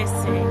mandere de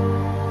basi.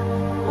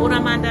 Ora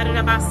mandere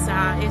de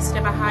basa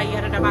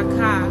istebahaya de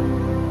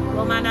baka.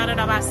 Romanara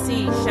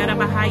Basi,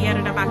 Sharabahaya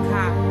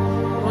Rabaka,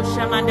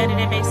 Roshamanda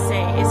de Bese,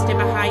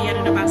 Estebahaya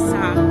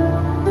Rabasa,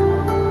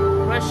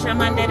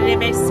 Roshamanda de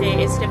Bese,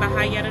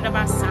 Estebahaya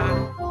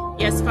Rabasa.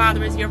 Yes,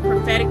 Father, as your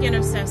prophetic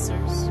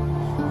intercessors,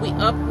 we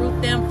uproot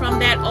them from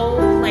that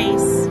old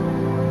place.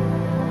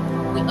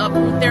 We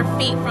uproot their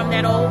feet from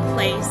that old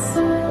place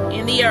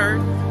in the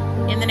earth,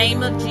 in the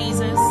name of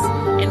Jesus,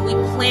 and we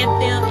plant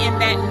them in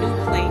that new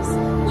place.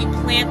 We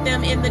plant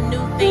them in the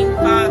new thing,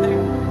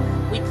 Father.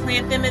 We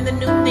plant them in the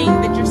new thing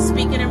that you're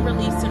speaking and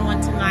releasing on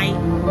tonight.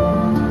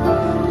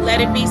 Let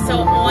it be so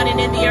on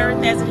and in the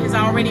earth as it has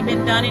already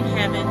been done in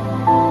heaven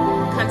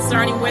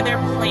concerning where they're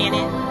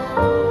planted.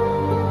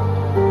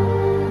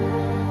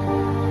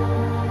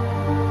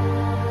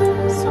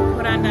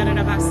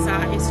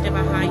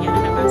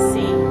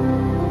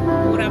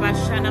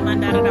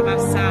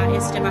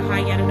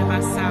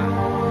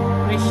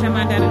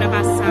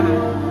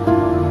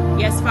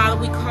 Yes, Father,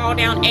 we call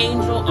down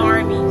angel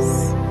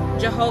armies.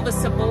 Jehovah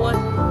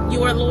Sabaoth,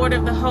 you are Lord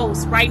of the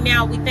hosts. Right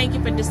now, we thank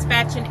you for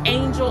dispatching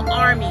angel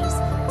armies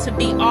to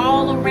be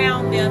all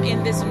around them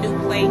in this new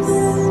place.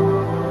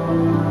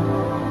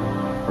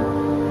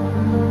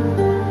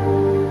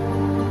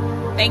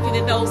 Thank you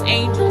that those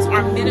angels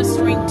are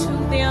ministering to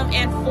them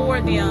and for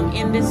them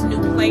in this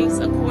new place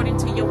according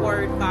to your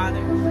word,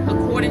 Father,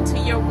 according to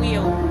your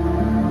will.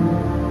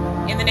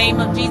 In the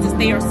name of Jesus,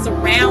 they are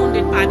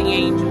surrounded by the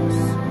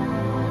angels.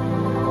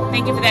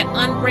 Thank you for that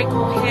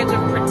unbreakable hedge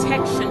of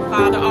protection,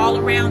 Father, all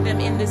around them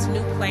in this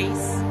new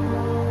place.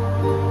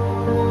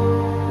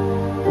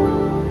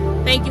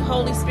 Thank you,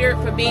 Holy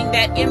Spirit, for being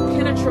that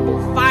impenetrable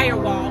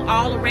firewall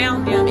all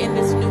around them in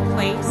this new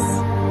place.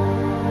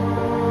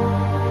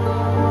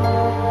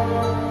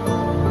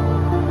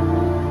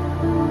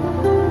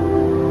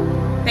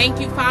 Thank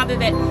you, Father,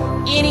 that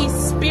any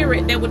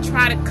spirit that would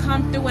try to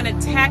come through and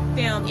attack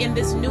them in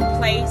this new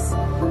place,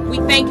 we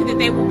thank you that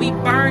they will be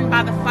burned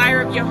by the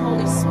fire of your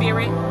Holy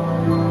Spirit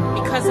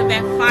because of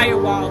that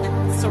firewall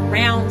that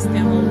surrounds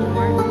them, O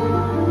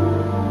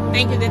Lord.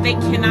 Thank you that they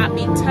cannot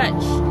be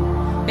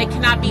touched. They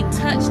cannot be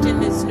touched in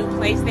this new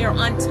place. They are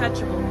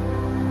untouchable.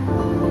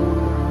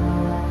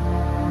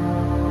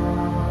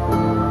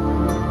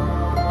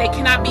 They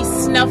cannot be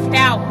snuffed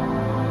out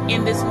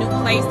in this new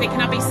place. They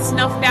cannot be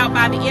snuffed out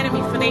by the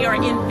enemy, for they are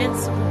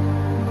invincible.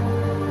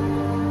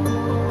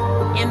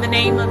 In the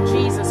name of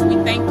Jesus, we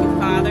thank you,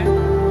 Father.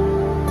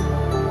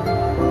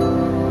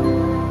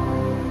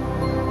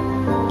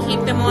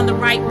 Keep them on the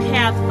right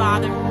path,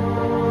 Father.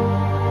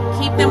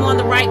 Keep them on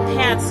the right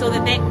path so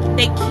that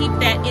they keep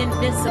that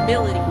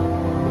invincibility.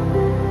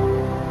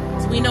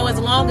 So we know as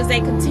long as they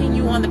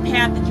continue on the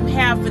path that you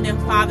have for them,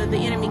 Father, the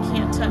enemy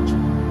can't touch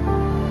them.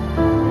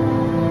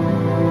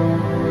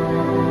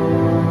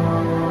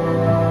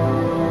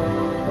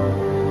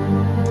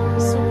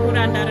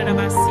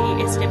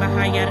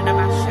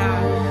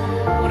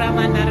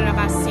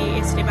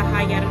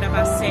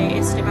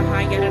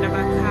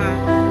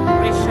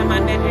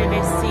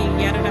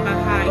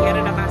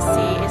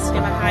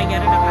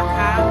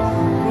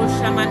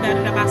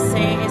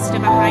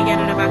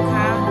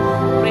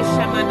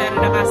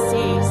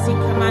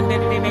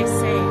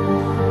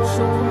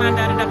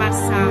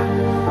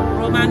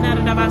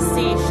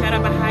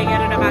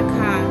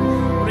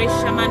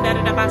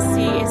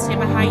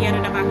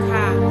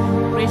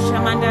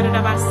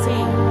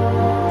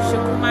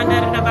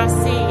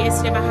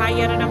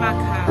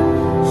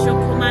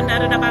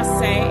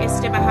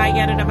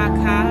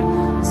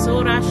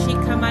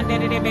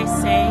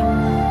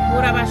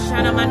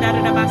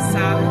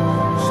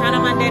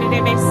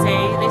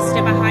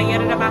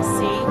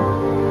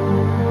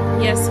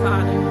 Yes,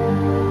 Father.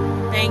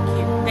 Thank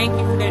you. Thank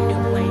you for their new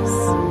place.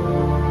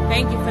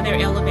 Thank you for their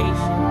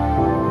elevation.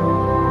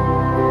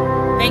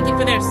 Thank you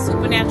for their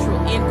supernatural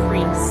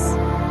increase.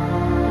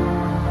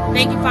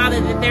 Thank you,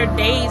 Father, that their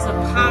days of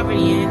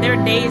poverty and their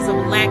days of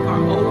lack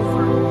are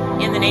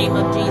over in the name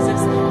of Jesus.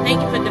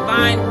 Thank you for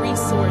divine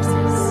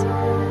resources.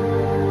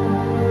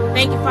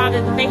 Thank you,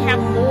 Father, that they have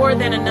more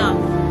than enough.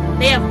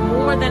 They have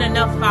more than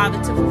enough, Father,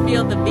 to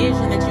fulfill the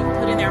vision that you've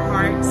put in their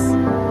hearts.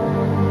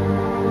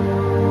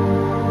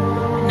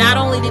 Not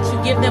only did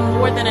you give them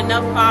more than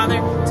enough, Father,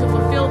 to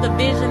fulfill the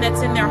vision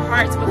that's in their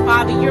hearts, but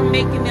Father, you're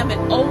making them an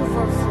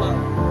overflow.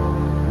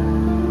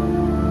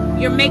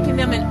 You're making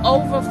them an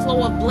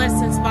overflow of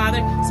blessings,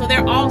 Father. So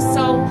they're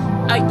also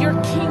your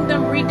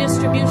kingdom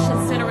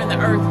redistribution center in the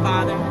earth,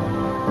 Father.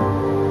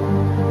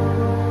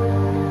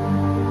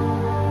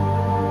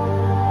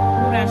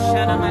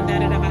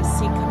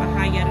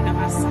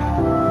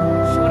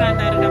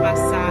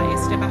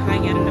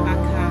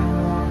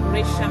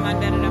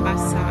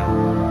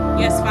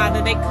 Yes,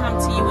 Father, they come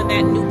to you in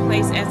that new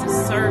place as a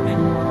servant.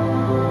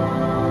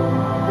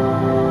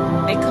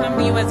 They come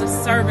to you as a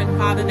servant,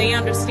 Father. They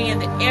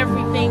understand that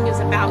everything is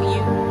about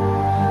you.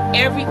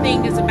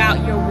 Everything is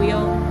about your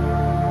will.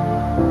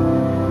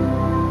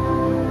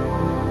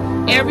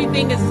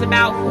 Everything is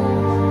about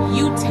who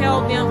you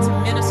tell them to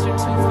minister to,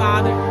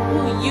 Father.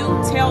 Who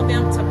you tell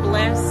them to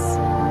bless.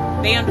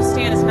 They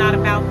understand it's not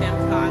about them,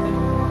 Father.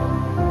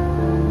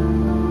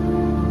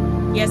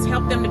 Yes,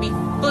 help them to be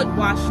foot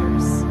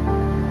washers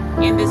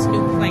in this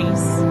new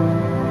place.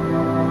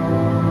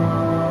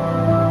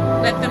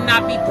 Let them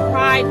not be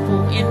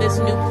prideful in this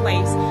new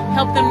place.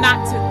 Help them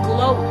not to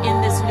gloat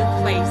in this new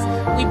place.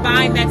 We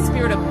bind that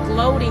spirit of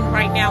gloating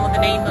right now in the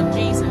name of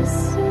Jesus.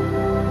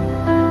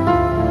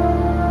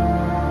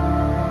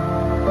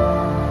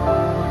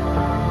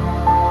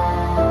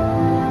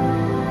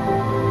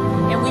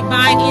 And we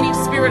bind any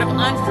spirit of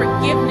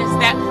unforgiveness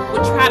that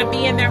would try to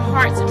be in their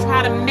hearts and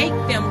try to make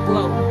them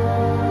gloat.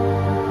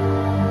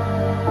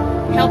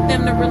 Help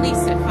them to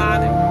release it,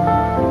 Father.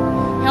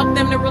 Help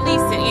them to release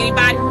it.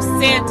 Anybody who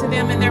said to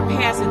them in their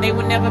past that they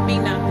would never be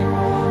nothing.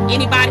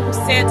 Anybody who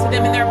said to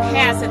them in their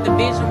past that the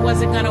vision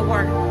wasn't going to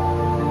work.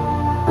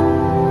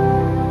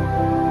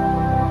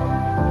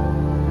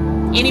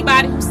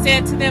 Anybody who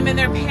said to them in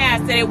their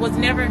past that it was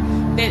never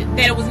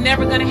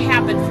going to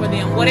happen for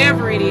them.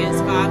 Whatever it is,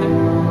 Father.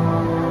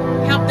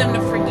 Help them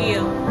to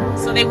forgive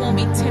so they won't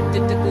be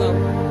tempted to gloat.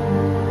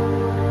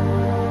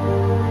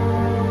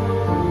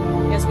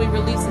 As we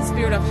release the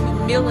spirit of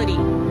humility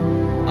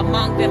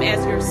among them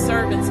as your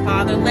servants,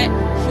 Father. Let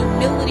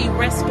humility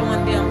rest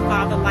on them,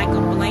 Father, like a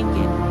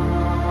blanket.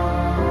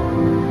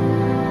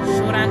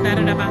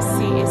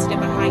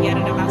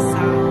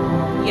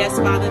 Yes,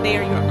 Father, they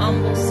are your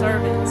humble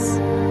servants.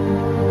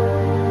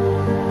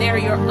 They are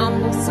your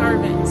humble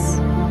servants.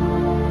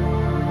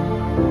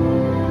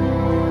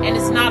 And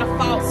it's not a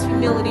false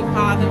humility,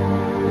 Father.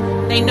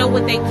 They know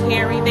what they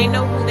carry. They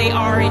know who they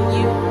are in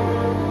you.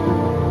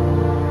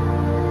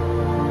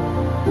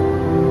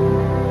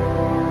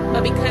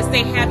 Because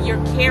they have your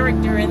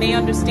character and they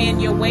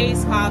understand your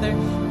ways, Father,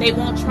 they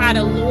won't try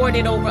to lord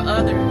it over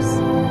others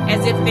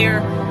as if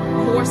they're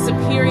more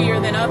superior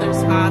than others,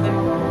 Father.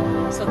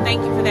 So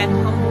thank you for that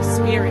humble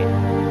spirit.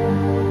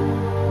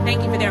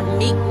 Thank you for their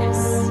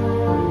meekness.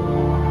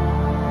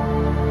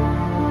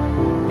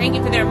 Thank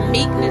you for their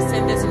meekness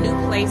in this new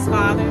place,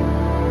 Father.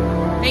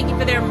 Thank you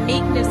for their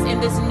meekness in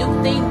this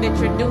new thing that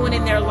you're doing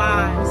in their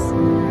lives.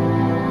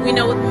 We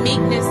know with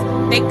meekness,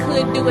 they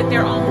could do it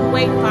their own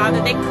way,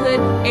 Father. They could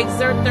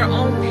exert their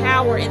own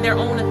power and their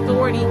own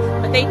authority,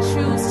 but they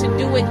choose to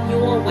do it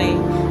your way.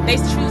 They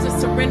choose to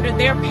surrender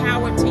their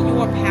power to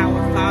your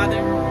power, Father.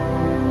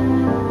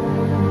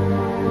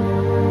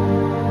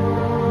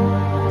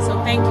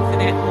 So thank you for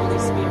that, Holy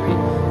Spirit.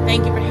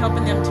 Thank you for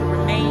helping them to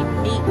remain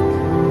meek.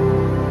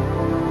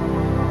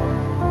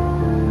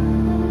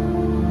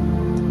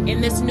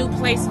 In this new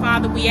place,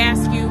 Father, we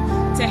ask you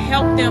to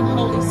help them,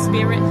 Holy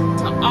Spirit,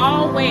 to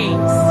always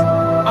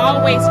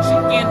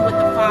check in with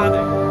the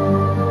Father.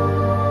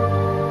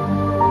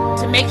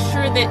 To make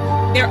sure that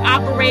they're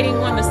operating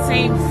on the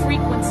same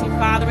frequency,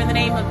 Father, in the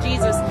name of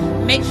Jesus.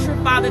 Make sure,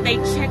 Father, they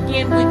check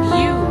in with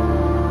you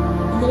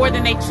more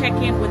than they check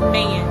in with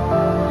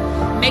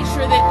man. Make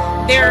sure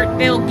that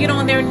they'll get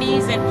on their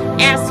knees and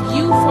ask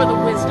you for the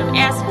wisdom,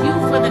 ask you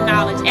for the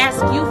knowledge,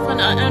 ask you for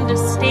the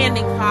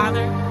understanding,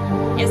 Father,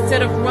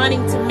 instead of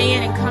running to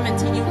man and coming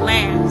to you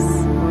last.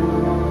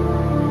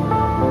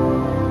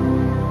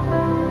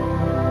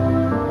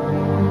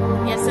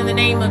 Yes, in the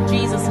name of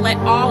Jesus, let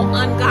all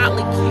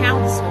ungodly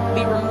counsel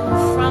be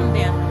removed from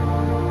them.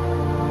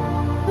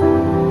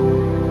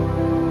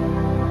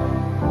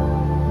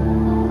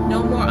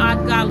 No more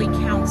ungodly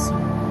counsel.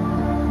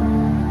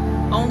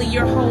 Only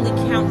your holy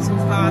counsel,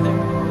 Father,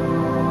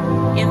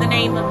 in the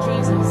name of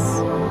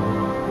Jesus.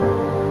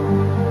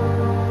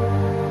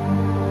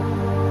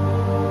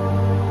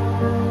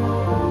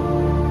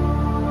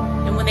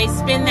 They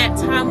spend that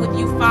time with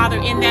you, Father,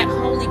 in that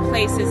holy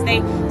place. As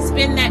they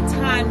spend that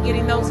time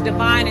getting those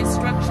divine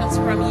instructions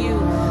from you,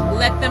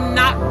 let them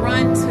not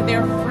run to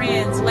their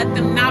friends. Let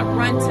them not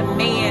run to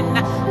man.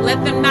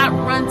 Let them not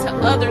run to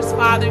others,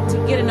 Father, to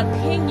get an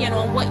opinion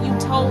on what you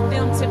told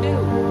them to do.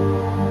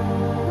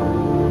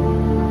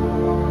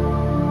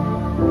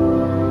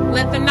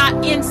 Let them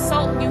not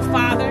insult you,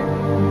 Father,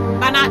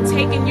 by not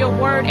taking your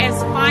word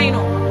as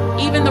final,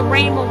 even the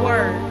Rhema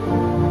word.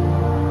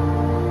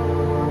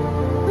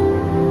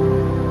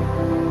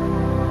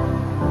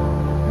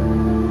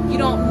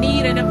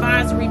 Need an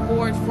advisory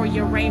board for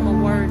your Rhema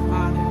word,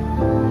 Father.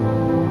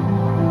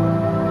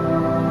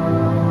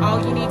 All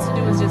you need to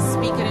do is just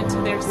speak it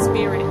into their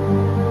spirit,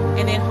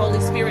 and then Holy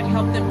Spirit,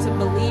 help them to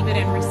believe it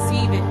and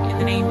receive it in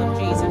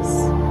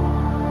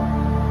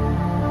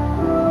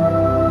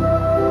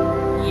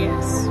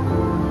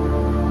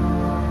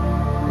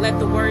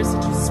the words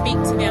that you speak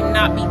to them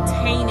not be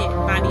tainted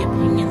by the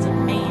opinions of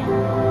man.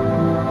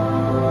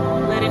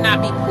 Let it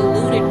not be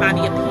polluted by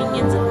the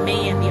opinions of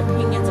man, the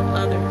opinions of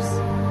others.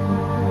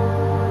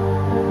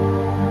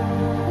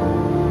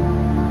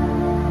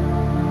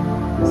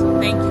 So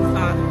thank you,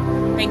 Father.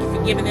 Thank you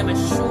for giving them a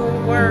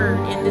sure word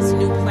in this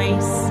new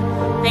place.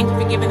 Thank you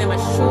for giving them a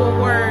sure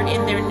word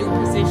in their new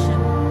position.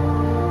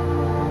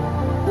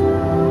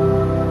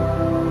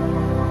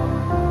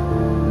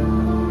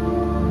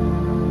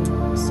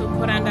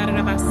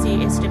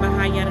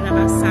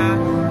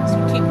 So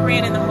keep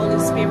praying in the Holy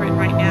Spirit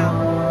right now.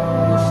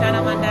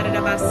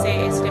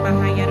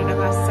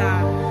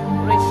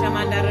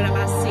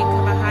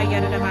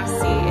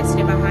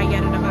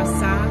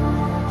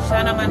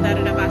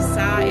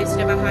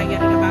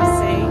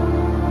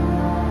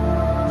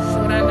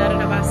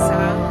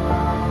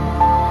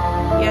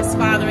 Yes,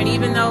 Father, and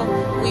even though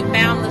we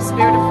bound the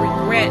spirit of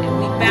regret and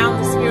we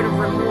bound the spirit of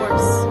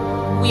remorse,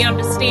 we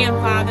understand,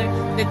 Father,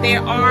 that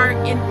there are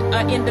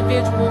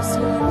individuals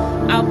who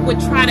would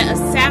try to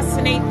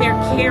assassinate their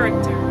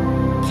character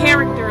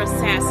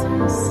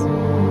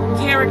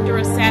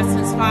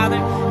assassins, Father,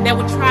 that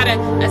would try to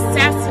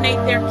assassinate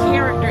their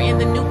character in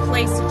the new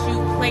place that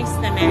you've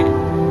placed them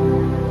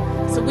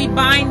at. So we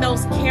bind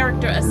those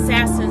character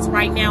assassins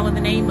right now in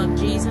the name of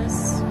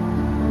Jesus.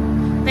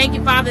 Thank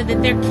you, Father,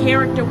 that their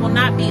character will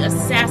not be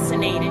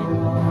assassinated.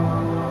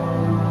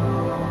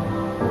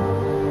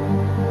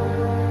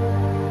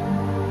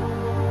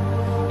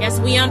 Yes,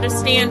 we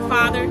understand,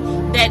 Father,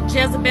 that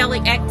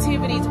Jezebelic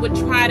activities would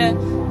try to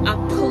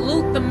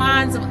pollute the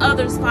minds of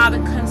others, Father,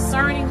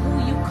 concerning who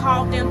you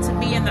called them to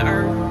be in the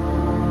earth.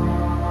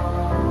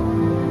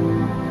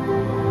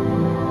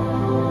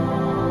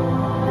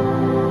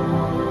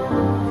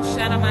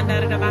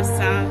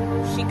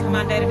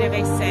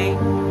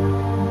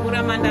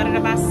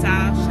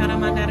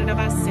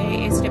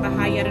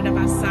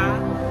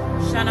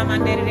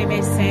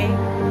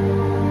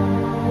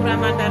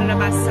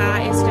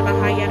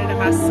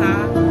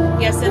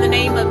 Yes, in the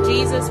name of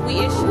Jesus, we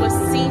issue a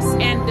cease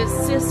and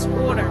desist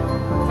order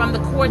from the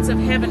courts of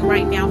heaven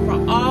right now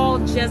for all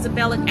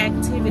Jezebelic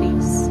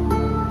activities,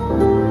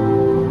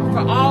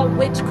 for all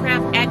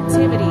witchcraft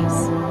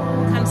activities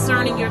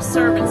concerning your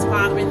servants,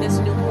 Father, in this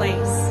new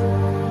place.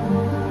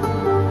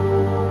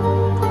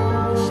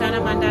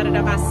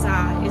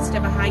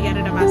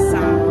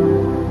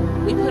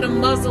 We put a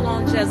muzzle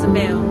on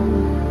Jezebel.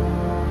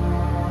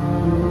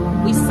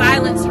 We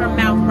silence her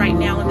mouth right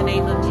now in the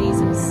name of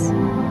Jesus.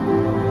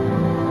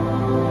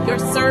 Your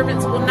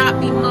servants will not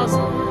be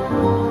muzzled.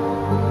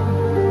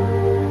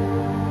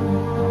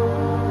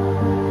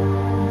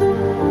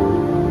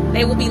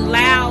 They will be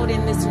loud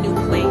in this new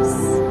place.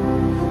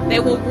 They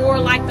will roar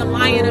like the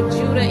Lion of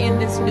Judah in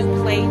this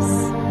new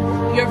place.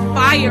 Your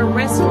fire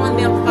rests on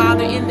them,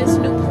 Father, in this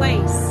new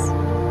place.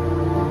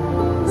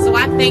 So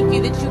I thank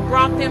you that you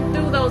brought them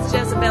through those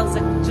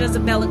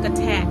Jezebelic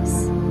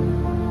attacks.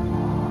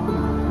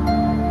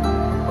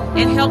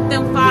 And help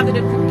them, Father,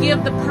 to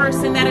forgive the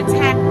person that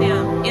attacked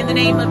them in the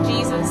name of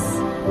Jesus.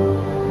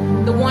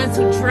 The ones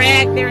who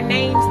dragged their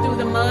names through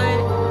the mud.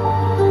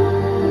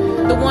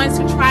 The ones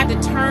who tried to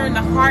turn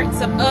the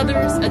hearts of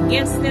others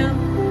against them.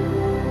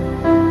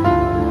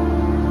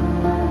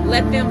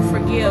 Let them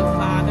forgive,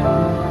 Father.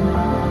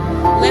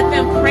 Let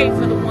them pray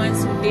for the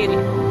ones who did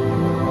it.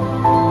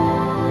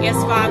 Yes,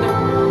 Father,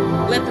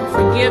 let them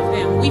forgive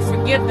them. We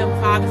forgive them,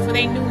 Father, for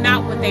they knew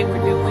not what they were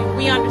doing.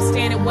 We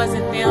understand it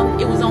wasn't them.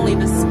 It was only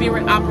the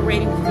Spirit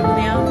operating through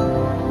them.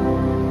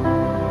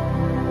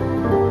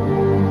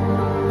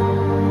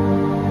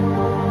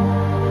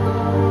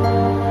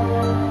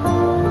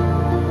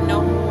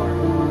 No more.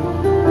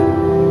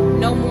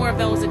 No more of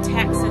those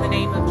attacks in the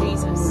name of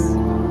Jesus.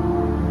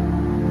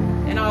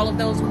 And all of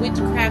those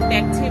witchcraft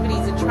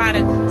activities that try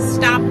to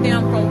stop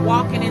them from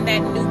walking in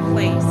that new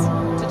place.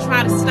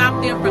 Try to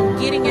stop them from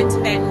getting into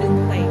that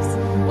new place,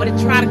 or to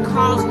try to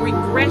cause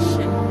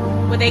regression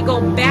where they go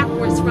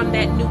backwards from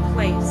that new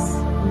place.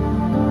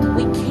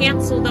 We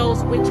cancel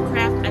those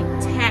witchcraft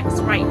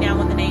attacks right now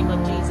in the name of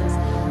Jesus.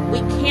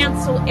 We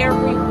cancel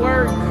every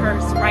word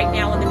curse right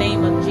now in the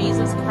name of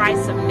Jesus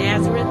Christ of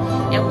Nazareth,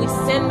 and we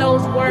send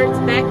those words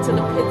back to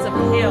the pits of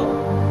hell.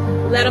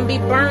 Let them be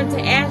burned to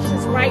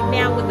ashes right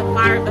now with the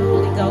fire of the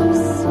Holy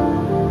Ghost.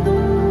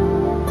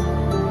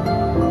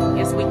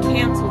 Yes, we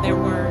cancel their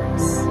words.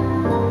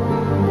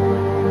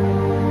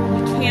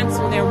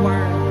 Cancel their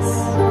words.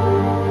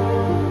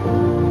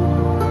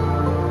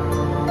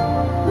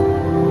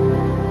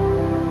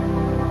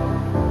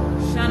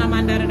 Shana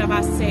mandara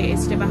rabase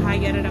este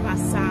bahaya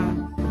rabasa.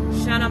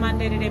 Shana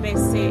mandara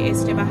rabase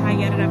este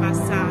bahaya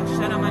rabasa.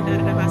 Shana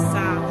mandara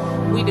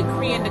rabasa. We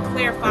decree and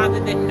declare, Father,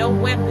 that no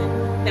weapon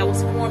that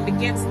was formed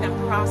against them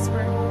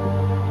prosper.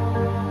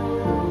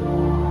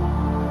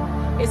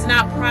 It's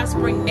not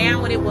prospering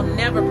now, and it will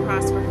never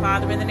prosper,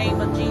 Father, in the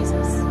name of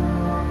Jesus.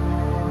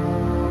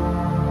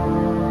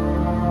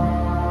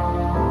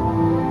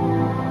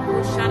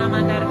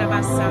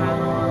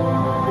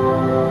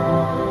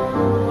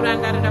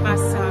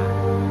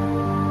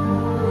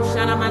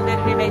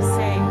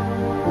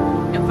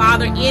 And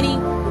Father, any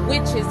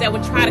witches that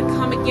would try to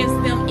come against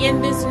them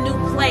in this new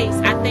place,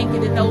 I thank you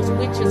that those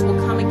witches will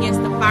come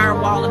against the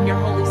firewall of your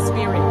Holy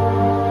Spirit.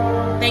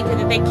 Thank you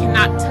that they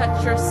cannot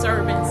touch your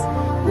servants.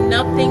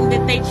 Nothing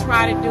that they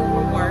try to do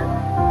will work.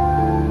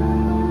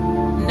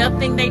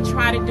 Nothing they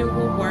try to do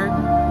will work.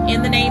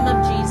 In the name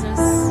of Jesus.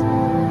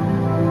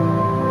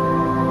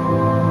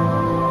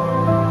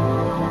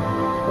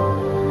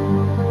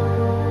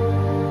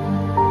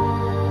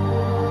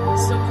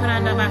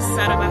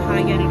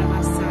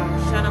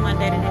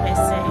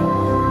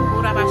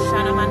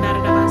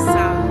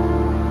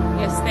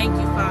 Yes, thank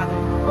you, Father.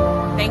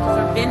 Thank you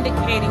for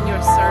vindicating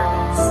your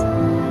servants.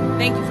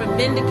 Thank you for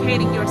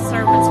vindicating your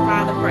servants,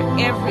 Father, for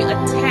every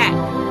attack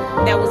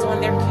that was on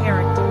their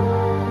character.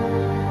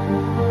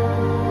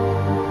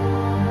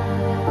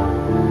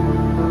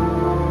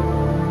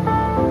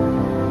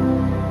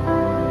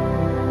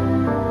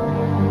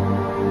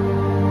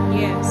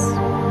 Yes.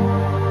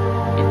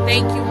 And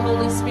thank you,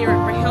 Holy Spirit,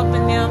 for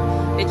helping them,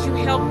 that you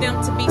helped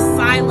them to be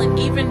silent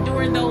even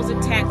during those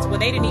attacks where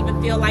they didn't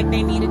even feel like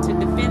they needed to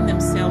defend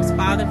themselves,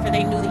 Father, for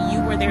they knew that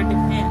you were their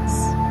defense.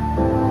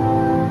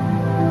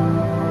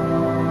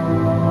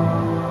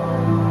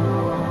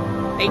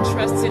 They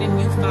trusted in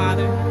you,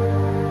 Father.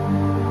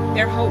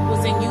 Their hope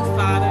was in you,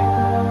 Father.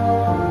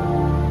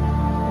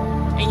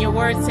 And your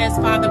word says,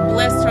 Father,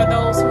 blessed are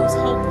those whose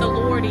hope the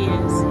Lord is,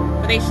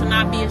 for they shall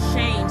not be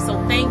ashamed. So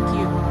thank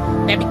you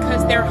that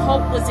because their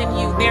hope was in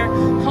you, their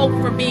hope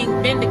for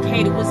being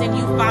vindicated was in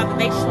you, Father,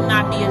 they shall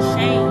not be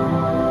ashamed.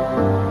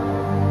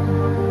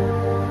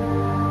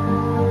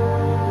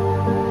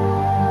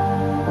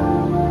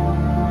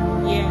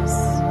 Yes,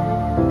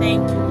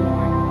 thank you, Lord.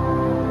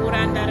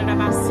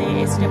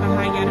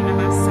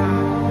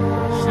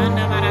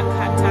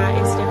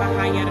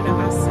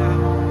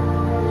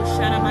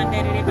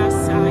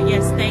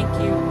 Yes, thank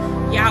you,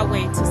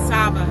 Yahweh,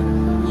 Tisaba.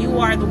 You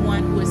are the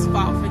one who has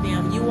fought for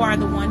them. You are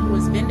the one who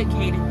has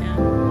vindicated them.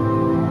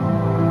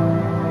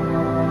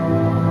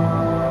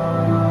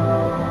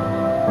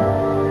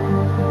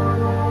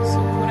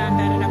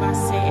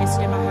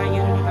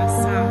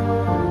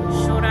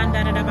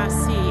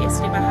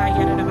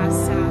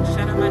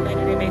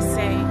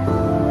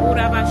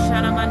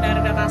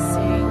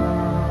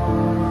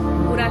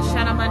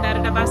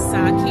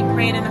 Keep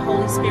praying in the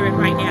Holy Spirit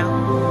right now.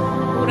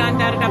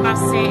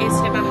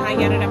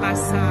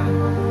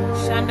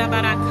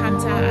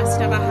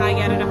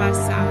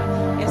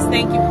 Yes,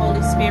 thank you,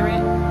 Holy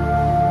Spirit.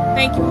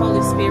 Thank you,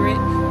 Holy Spirit.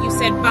 You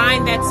said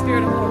bind that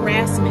spirit of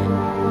harassment.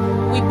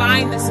 We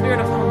bind the spirit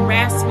of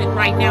harassment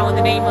right now in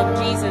the name of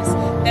Jesus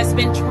that's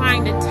been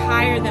trying to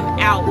tire them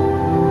out.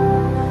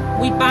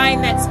 We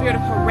bind that spirit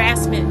of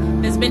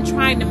harassment that's been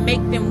trying to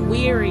make them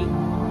weary.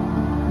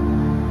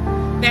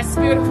 That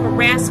spirit of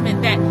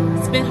harassment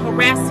that's been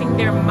harassing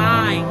their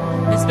mind,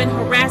 that's been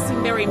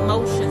harassing their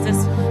emotions,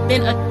 that's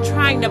been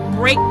trying to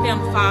break them,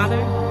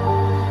 Father,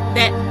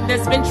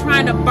 that's been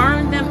trying to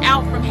burn them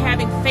out from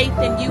having faith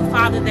in you,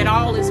 Father, that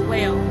all is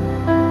well.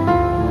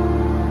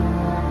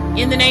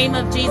 In the name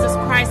of Jesus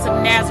Christ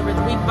of Nazareth,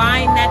 we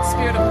bind that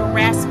spirit of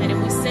harassment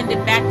and we send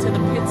it back to the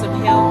pits of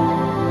hell.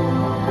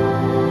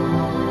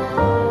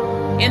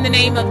 In the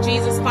name of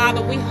Jesus,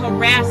 Father, we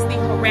harass the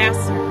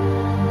harasser.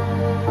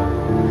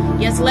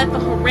 Yes, let the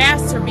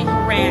harasser be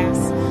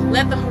harassed.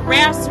 Let the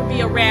harasser be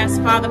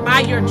harassed, Father, by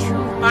your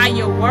truth, by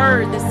your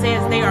word that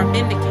says they are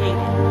vindicated.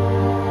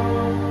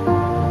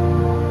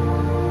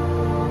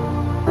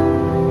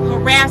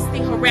 Harass the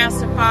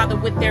harasser, Father,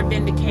 with their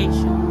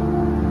vindication.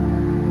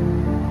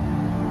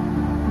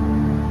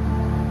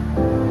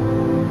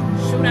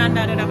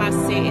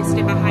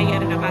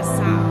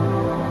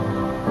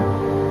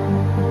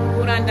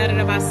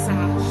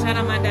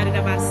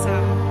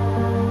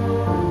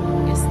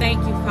 Yes, thank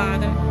you,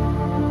 Father.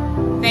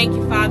 Thank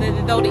you, Father,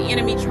 that though the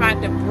enemy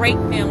tried to break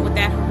them with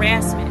that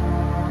harassment,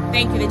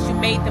 thank you that you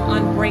made them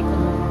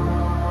unbreakable.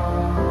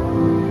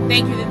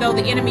 Thank you that though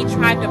the enemy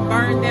tried to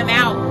burn them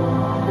out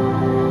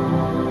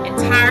and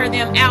tire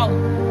them out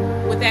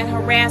with that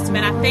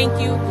harassment, I thank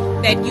you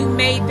that you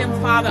made them,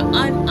 Father,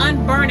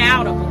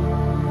 unburnoutable.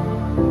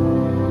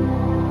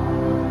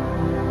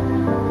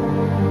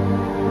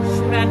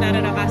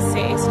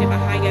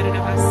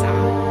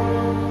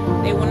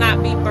 They will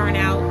not be burnt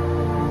out.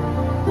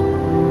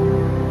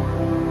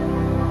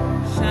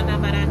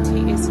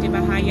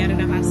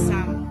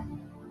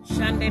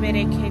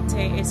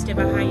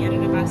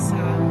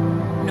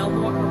 No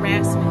more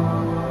harassment.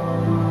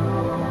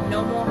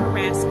 No more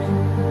harassment.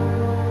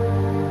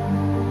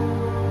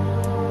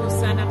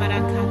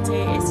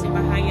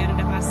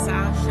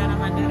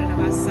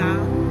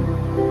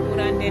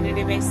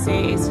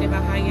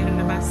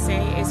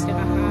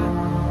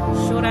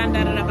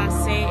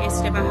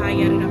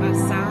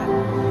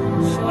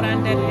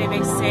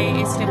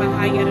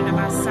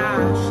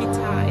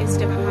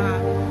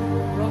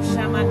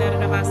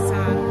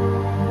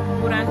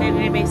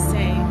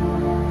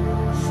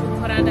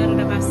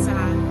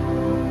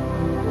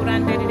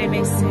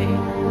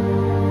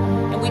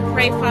 And we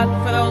pray for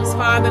those,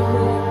 Father,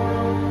 who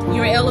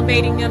You're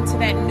elevating them to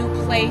that new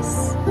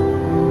place.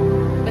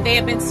 But they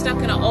have been stuck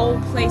in an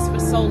old place for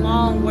so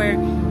long where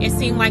it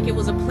seemed like it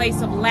was a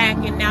place of lack,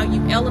 and now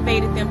you've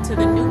elevated them to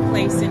the new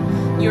place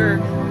and you're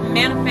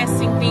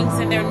manifesting things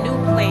in their new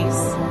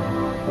place.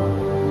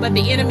 But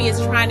the enemy is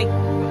trying to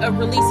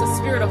release a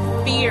spirit of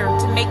fear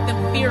to make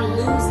them fear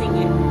losing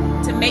it,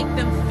 to make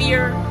them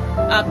fear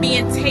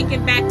being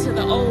taken back to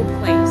the old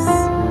place.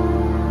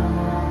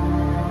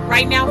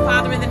 Right now,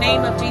 Father, in the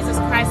name of Jesus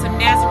Christ of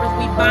Nazareth,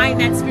 we bind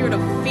that spirit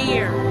of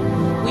fear.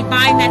 We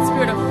bind that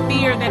spirit of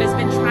fear that has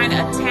been trying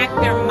to attack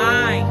their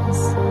minds,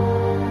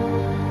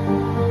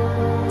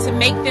 to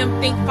make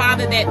them think,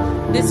 Father,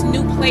 that this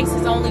new place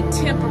is only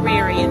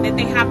temporary and that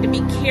they have to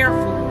be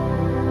careful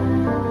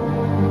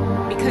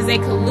because they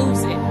could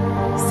lose it.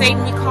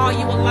 Satan, we call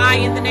you a lie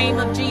in the name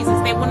of Jesus.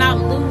 They will not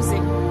lose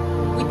it.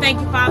 We thank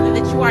you, Father,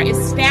 that you are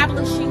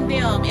establishing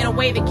them in a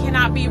way that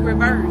cannot be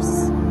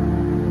reversed.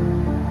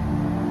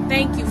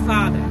 Thank you,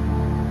 Father.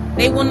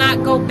 They will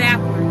not go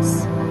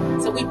backwards.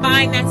 So we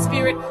bind that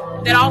spirit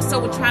that also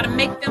would try to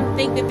make them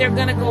think that they're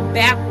going to go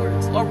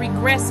backwards or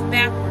regress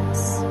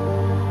backwards.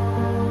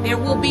 There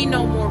will be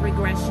no more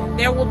regression.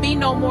 There will be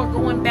no more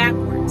going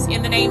backwards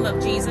in the name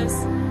of Jesus.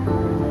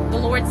 The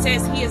Lord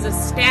says he is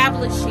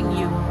establishing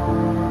you.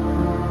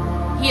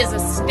 He is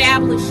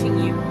establishing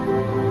you.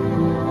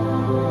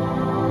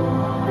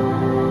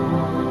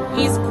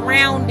 He's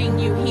grounding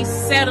you. He's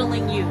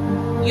settling you.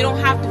 You don't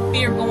have to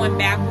fear going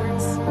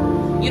backwards.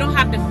 You don't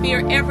have to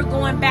fear ever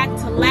going back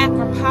to lack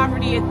or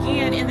poverty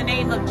again in the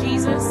name of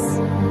Jesus.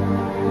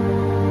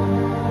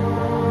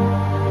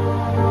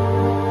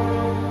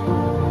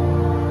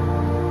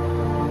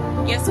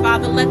 Yes,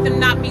 Father, let them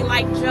not be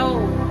like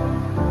Job,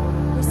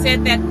 who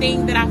said that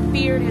thing that I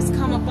feared has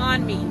come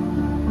upon me.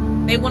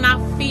 They will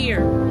not fear.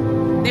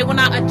 They will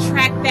not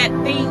attract that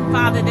thing,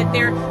 Father, that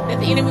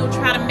the enemy will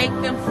try to make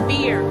them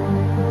fear.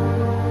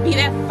 Be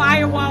that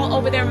firewall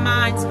over their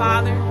minds,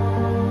 Father.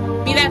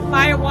 Be that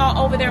firewall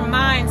over their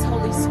minds,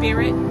 Holy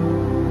Spirit,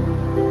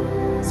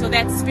 so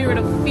that spirit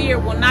of fear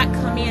will not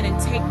come in and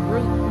take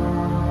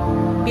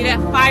root. Be that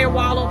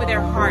firewall over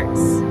their hearts,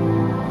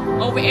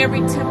 over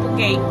every temple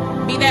gate.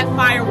 Be that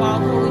firewall,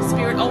 Holy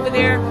Spirit, over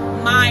their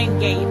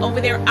mind gate,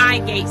 over their eye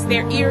gates,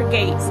 their ear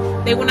gates.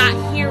 They will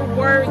not hear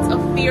words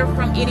of fear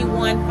from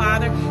anyone,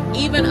 Father,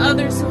 even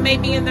others who may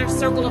be in their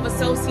circle of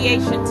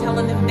association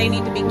telling them they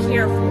need to be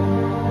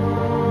careful.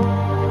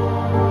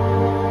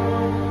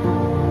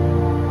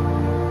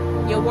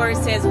 Your word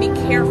says be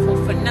careful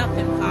for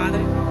nothing,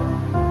 Father.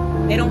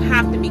 They don't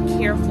have to be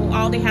careful.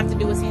 All they have to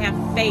do is have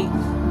faith.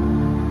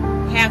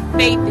 Have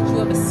faith that you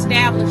have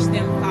established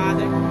them,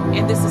 Father,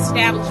 and this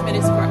establishment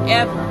is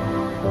forever.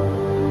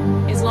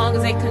 As long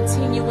as they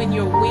continue in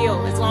your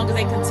will, as long as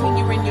they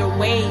continue in your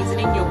ways and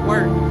in your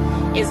work,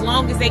 as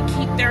long as they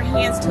keep their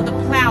hands to the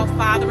plow,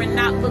 Father, and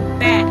not look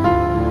back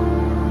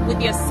with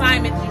the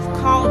assignment that you've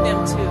called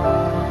them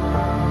to.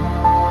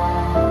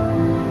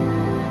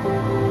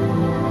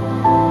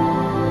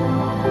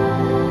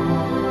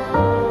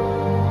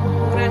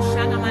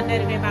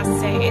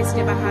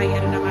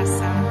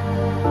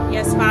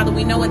 Yes, Father,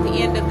 we know at the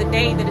end of the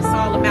day that it's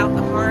all about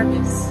the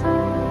harvest.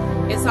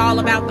 It's all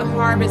about the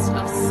harvest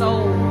of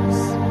souls.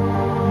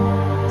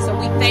 So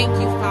we thank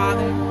you,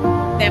 Father,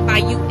 that by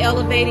you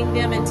elevating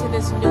them into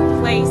this new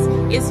place,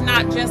 it's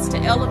not just to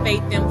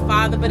elevate them,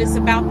 Father, but it's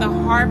about the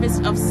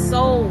harvest of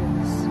souls.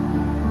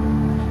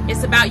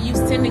 It's about you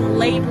sending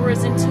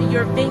laborers into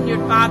your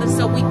vineyard, Father.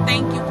 So we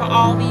thank you for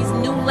all these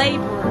new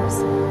laborers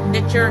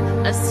that you're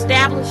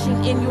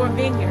establishing in your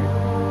vineyard.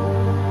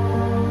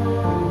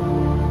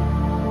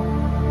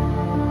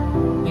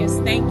 Yes,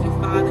 thank you,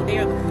 Father. They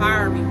are the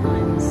fiery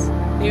ones.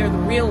 They are the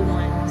real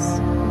ones.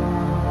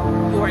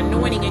 Your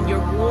anointing and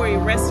your glory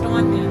rest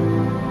on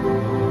them.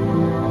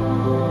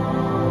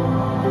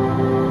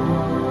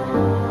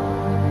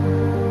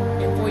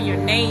 And for your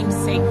name's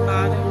sake,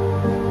 Father,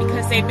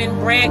 because they've been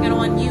bragging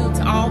on you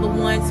to all the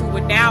ones who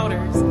were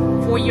doubters.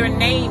 For your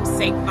name's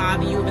sake,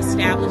 Father, you have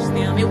established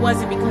them. It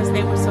wasn't because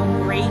they were so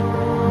great.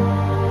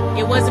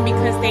 It wasn't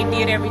because they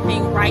did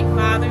everything right,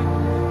 Father.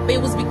 But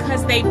it was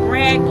because they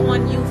bragged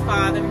on you,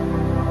 Father.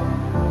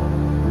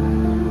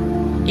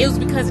 It was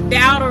because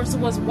doubters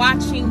was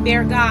watching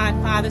their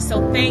God, Father. So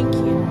thank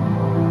you.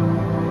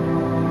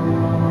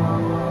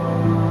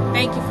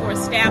 Thank you for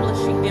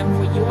establishing them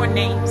for your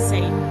name's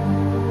sake.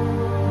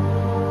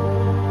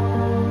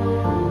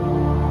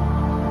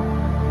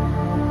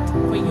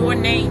 For your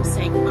name's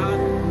sake,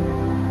 Father.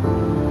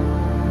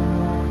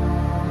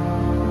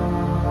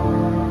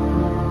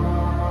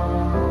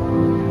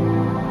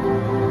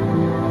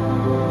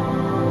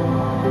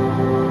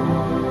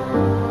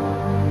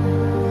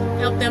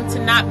 Help them to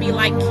not be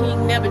like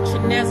King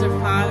Nebuchadnezzar,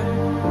 Father,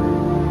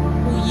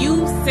 who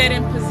you set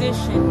in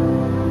position.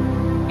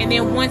 And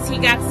then once he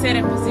got set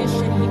in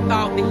position, he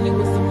thought that he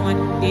was the one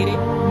who did it.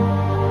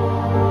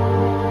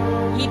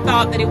 He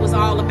thought that it was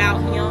all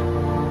about him.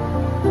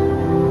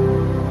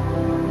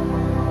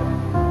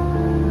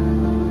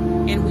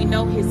 And we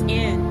know his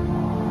end.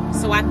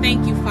 So I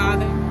thank you,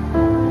 Father.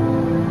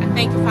 I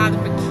Thank you, Father,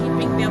 for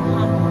keeping them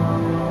humble.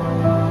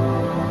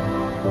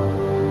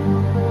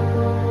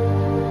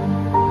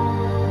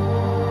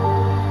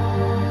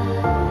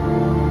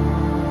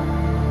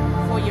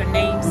 For your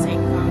name's sake,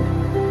 Father.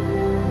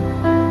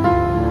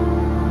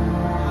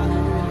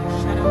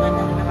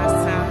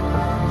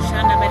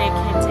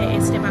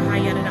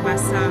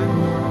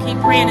 Keep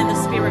praying in the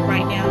Spirit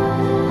right now.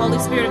 Holy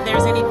Spirit, if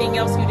there's anything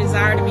else you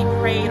desire to be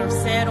prayed or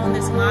said on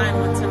this line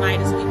on tonight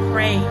as we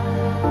pray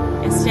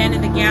and stand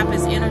in the gap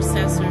as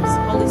intercessors,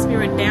 Holy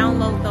Spirit,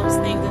 download those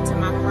things into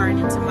my heart,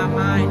 into my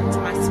mind, into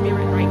my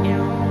spirit right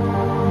now.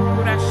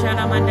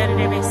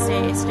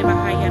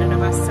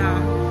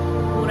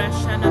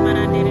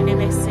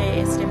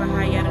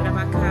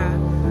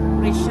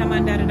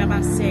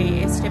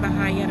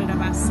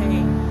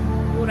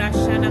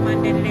 Shana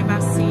mandere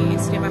basi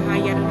este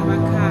bahaya de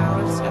baka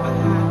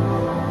rostabaha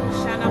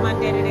shana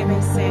mandere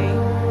bese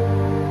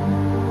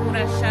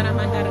ura shana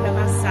mandere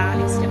basa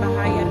este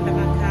bahaya de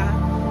baka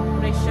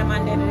resha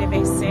mandere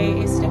bese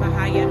este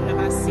bahaya de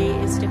basi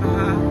este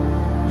baha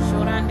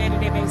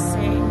shorandere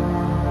bese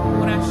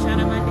ura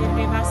shana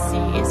mandere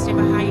basi este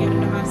bahaya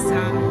de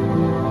basa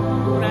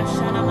ura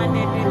shana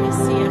mandere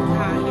besi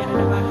akaya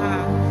de baha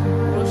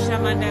rosha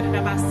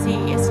mandere basi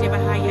este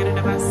bahaya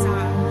de basa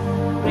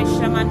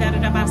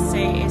Reshamandara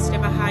Base,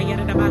 Estebahaya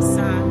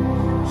Basa,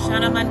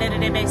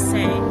 Shanamandara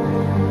Base,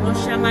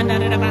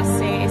 Roshamandara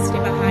Base,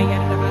 Estebahaya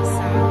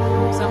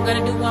Basa. So I'm going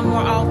to do one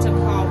more altar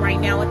call right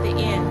now at the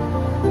end.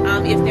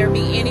 If there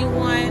be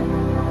anyone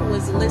who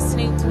is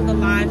listening to the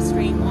live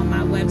stream on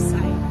my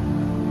website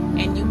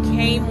and you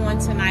came on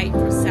tonight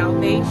for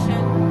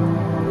salvation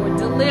or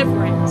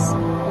deliverance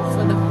or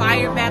for the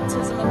fire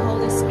baptism of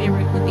Holy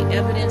Spirit with the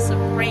evidence of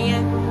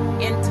praying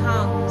in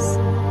tongues,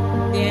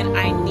 then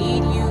I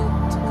need you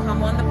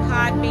come on the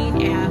Podbean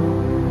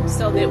app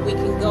so that we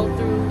can go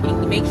through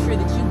and make sure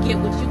that you get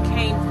what you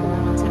came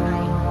for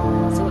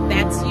tonight. So if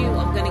that's you,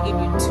 I'm going to give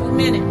you 2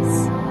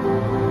 minutes.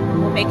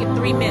 We'll make it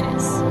 3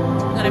 minutes.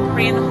 I'm going to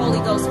pray in the Holy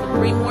Ghost for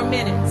 3 more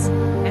minutes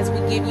as we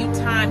give you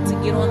time to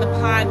get on the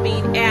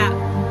Podbean app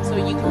so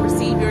you can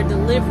receive your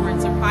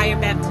deliverance or fire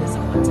baptism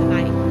on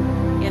tonight.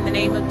 In the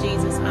name of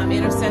Jesus,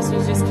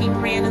 intercessors, just keep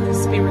praying in the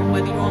Spirit.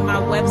 Whether you're on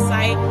my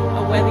website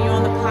or whether you're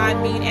on the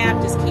Podbean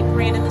app, just keep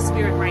praying in the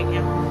Spirit right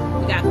now.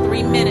 We got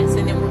 3 minutes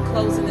and then we're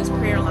closing this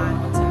prayer line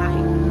on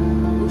tonight.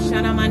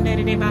 Ushana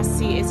mandare de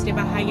basi este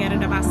bahaya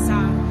de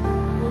basa.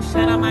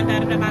 Ushana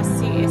mandare de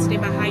basi este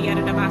bahaya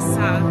de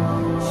basa.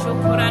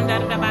 Shukuranda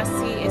de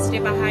basi este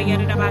bahaya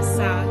de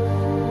basa.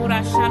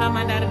 Urashana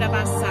mandare de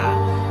basa.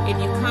 If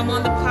you come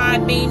on the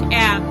Podbean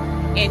app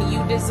and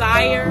you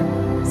desire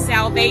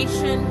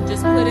salvation,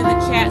 just put in the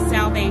chat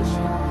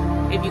salvation.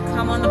 If you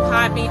come on the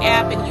Podbean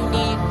app and you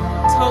need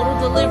total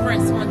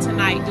deliverance on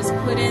tonight, just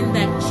put in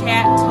the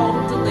chat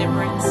total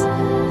deliverance.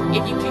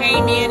 If you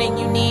came in and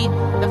you need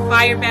the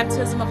fire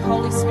baptism of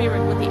Holy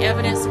Spirit with the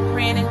evidence of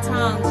praying in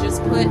tongues,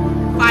 just put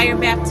fire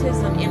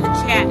baptism in the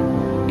chat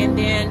and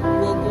then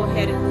we'll go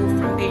ahead and move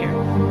from there.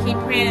 Keep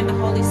praying in the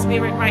Holy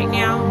Spirit right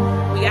now.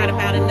 We got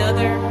about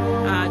another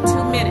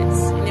 2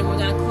 minutes and then we're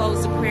going to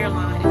close the prayer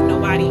line. If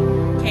nobody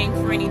came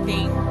for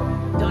anything,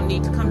 don't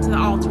need to come to the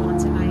altar on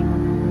tonight.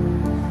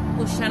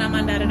 Ushana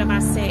mandara da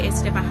base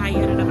este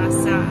bahaya da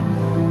basa.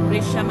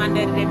 Risha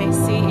mandara de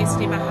bese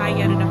este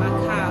bahaya da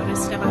baka.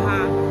 Rista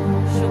baha.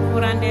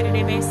 Shukurandere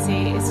de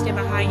bese este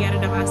bahaya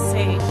da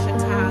base.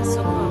 Shata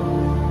soko.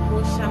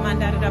 Rusha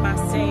mandara da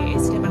base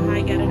este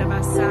bahaya da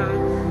basa.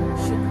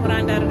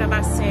 Shukurandara da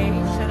base.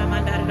 Shana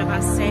mandara da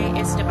base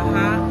este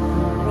baha.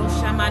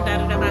 Rusha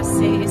mandara da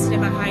base este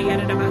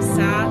bahaya da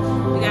basa.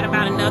 We got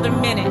about another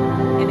minute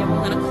and then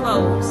we're going to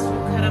close.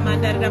 Shukara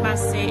mandara da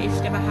base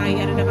este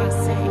bahaya da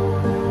base.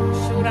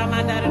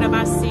 Shuramandara da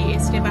basi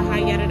este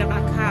bahaya da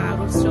baka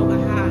rusto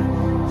baha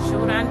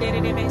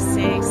shurandere de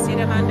bese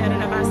siramandara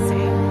da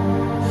base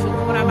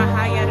shukura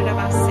bahaya da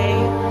base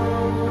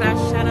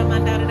rashana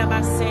mandara da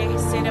base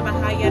sira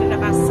bahaya da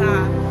basa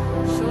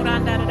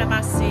shurandara da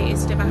base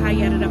este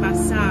bahaya da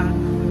basa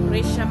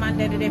risha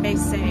mandere de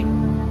bese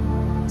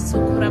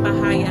sukura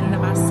bahaya da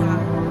basa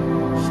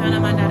shana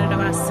mandara da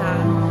basa.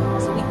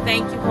 So we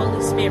thank you,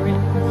 Holy Spirit.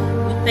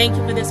 We thank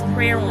you for this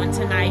prayer on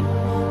tonight.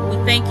 We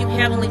thank you,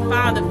 Heavenly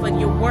Father, for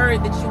your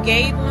word that you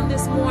gave on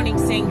this morning,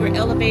 saying you're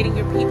elevating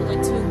your people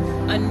into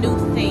a new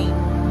thing.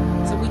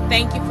 So we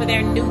thank you for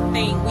their new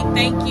thing. We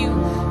thank you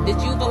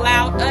that you've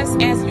allowed us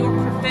as your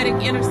prophetic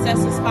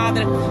intercessors,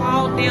 Father, to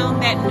call down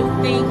that new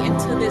thing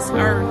into this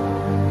earth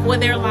for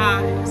their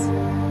lives.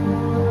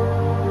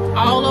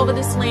 All over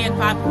this land,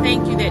 Father,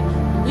 thank you that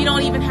we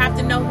don't even have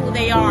to know who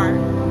they are.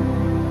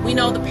 We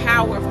know the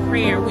power of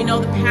prayer. We know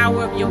the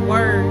power of your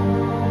word.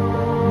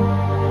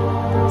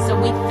 So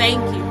we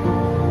thank you.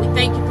 We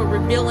thank you for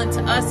revealing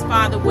to us,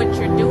 Father, what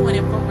you're doing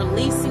and for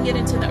releasing it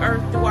into the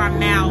earth through our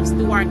mouths,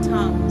 through our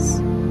tongues.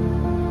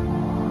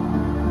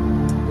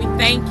 We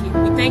thank you.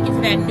 We thank you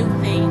for that new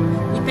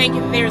thing. We thank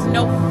you that there is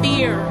no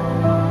fear,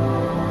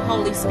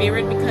 Holy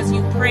Spirit, because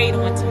you prayed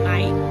on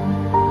tonight.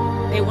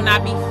 They will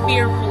not be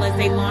fearful as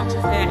they launch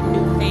into that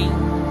new thing.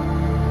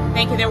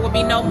 Thank you, there will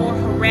be no more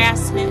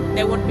harassment.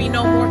 There will be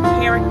no more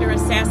character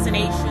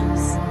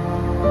assassinations.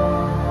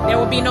 There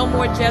will be no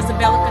more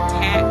Jezebelic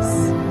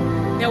attacks.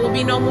 There will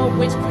be no more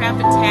witchcraft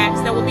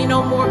attacks. There will be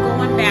no more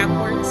going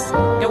backwards.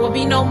 There will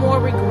be no more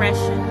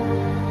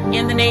regression.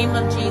 In the name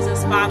of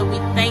Jesus, Father, we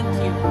thank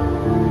you.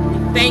 We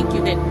thank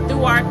you that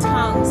through our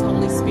tongues,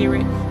 Holy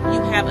Spirit,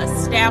 you have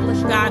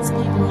established God's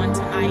people on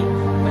tonight.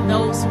 For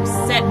those whose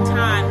set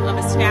time of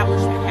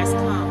establishment has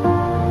come.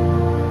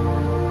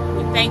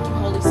 We thank you,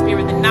 Holy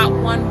Spirit, that not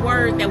one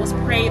word that was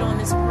prayed on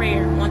this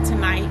prayer on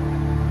tonight,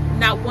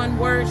 not one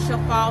word shall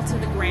fall to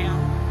the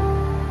ground.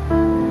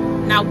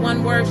 Not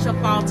one word shall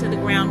fall to the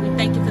ground. We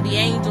thank you for the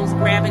angels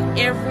grabbing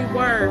every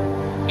word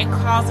and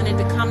causing it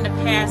to come to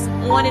pass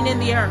on and in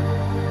the earth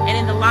and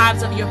in the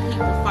lives of your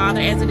people,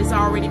 Father, as it has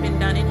already been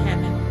done in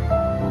heaven.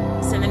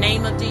 It's in the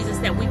name of Jesus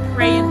that we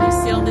pray and we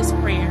seal this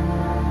prayer.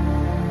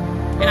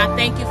 And I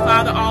thank you,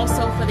 Father,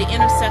 also for the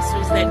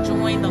intercessors that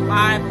joined the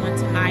live one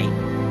tonight.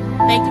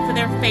 Thank you for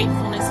their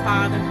faithfulness,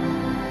 Father.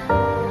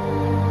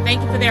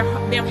 Thank you for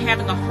them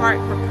having a heart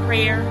for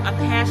prayer, a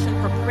passion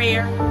for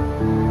prayer.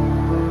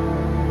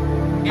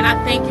 And I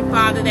thank you,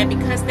 Father, that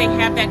because they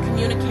have that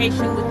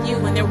communication with you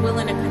and they're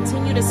willing to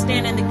continue to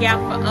stand in the gap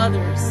for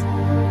others,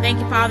 thank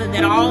you, Father,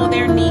 that all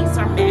their needs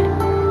are met.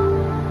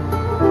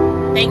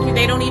 Thank you,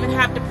 they don't even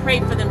have to pray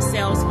for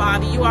themselves,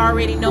 Father. You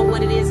already know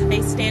what it is that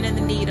they stand in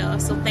the need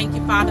of. So thank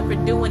you, Father, for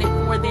doing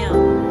it for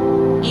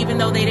them, even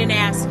though they didn't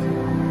ask you.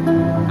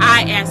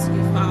 I ask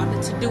you,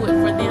 Father, to do it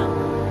for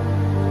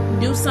them.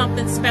 Do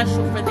something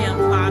special for them,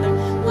 Father.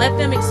 Let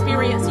them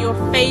experience your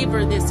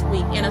favor this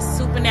week in a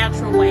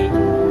supernatural way.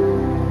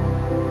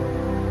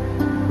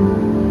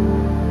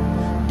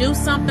 Do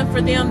something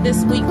for them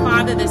this week,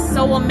 Father, that's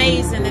so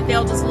amazing that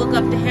they'll just look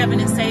up to heaven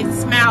and say,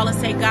 smile and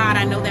say, God,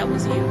 I know that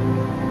was you.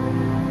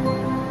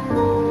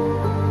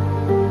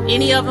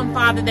 Any of them,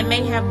 Father, that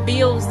may have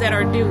bills that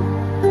are due,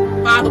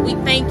 Father, we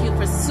thank you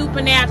for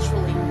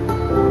supernaturally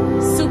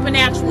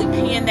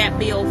paying that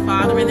bill,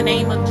 Father, in the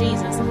name of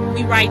Jesus.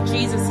 We write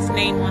Jesus'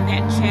 name on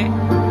that check.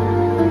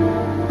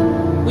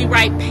 We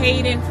write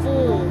paid in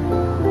full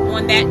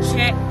on that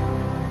check.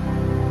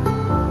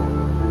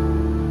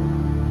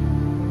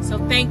 So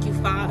thank you,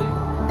 Father.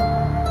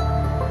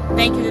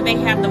 Thank you that they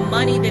have the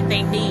money that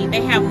they need.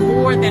 They have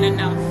more than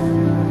enough.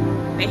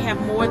 They have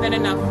more than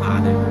enough,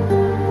 Father.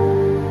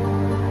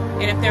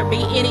 And if there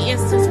be any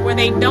instance where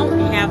they don't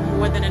have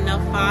more than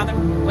enough, Father,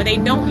 where they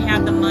don't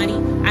have the money,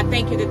 I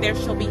thank you that there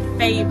shall be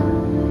favor.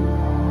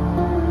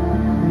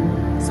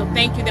 So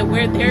thank you that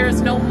where there is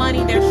no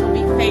money, there shall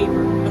be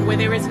favor. And where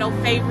there is no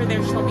favor,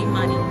 there shall be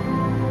money.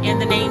 In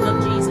the name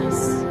of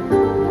Jesus.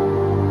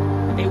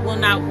 They will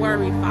not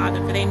worry, Father,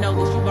 for they know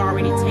that you've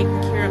already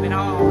taken care of it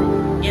all.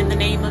 In the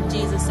name of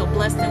Jesus. So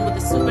bless them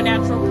with a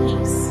supernatural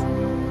peace.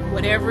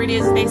 Whatever it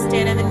is they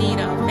stand in the need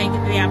of, thank you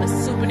that they have a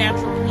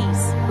supernatural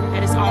peace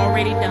that is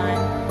already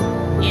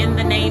done. In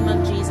the name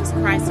of Jesus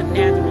Christ of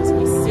Nazareth,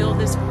 we seal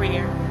this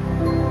prayer.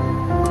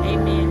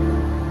 Amen.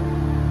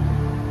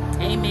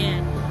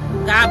 Amen.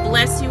 God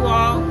bless you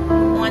all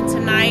on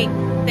tonight.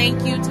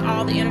 Thank you to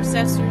all the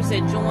intercessors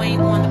that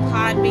joined on the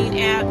Podbean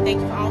app. Thank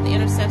you for all the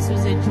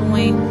intercessors that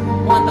joined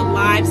on the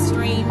live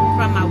stream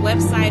from my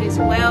website as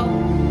well.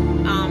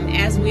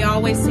 As we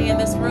always say in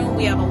this room,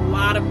 we have a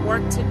lot of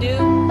work to do,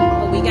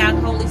 but we got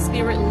Holy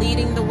Spirit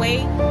leading the way.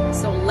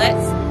 So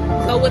let's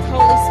go with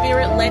Holy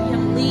Spirit. Let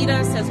Him lead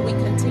us as we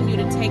continue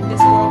to take this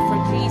world for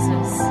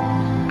Jesus.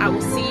 I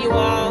will see you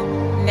all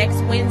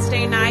next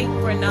Wednesday night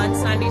for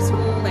Non-Sunday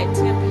School at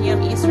 10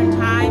 p.m. Eastern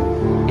Time.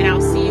 And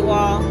I'll see you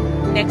all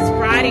next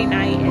Friday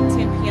night at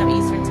 10 p.m.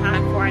 Eastern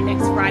Time for our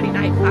next Friday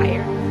Night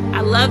Fire.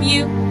 I love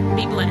you.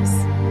 Be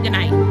blessed. Good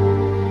night.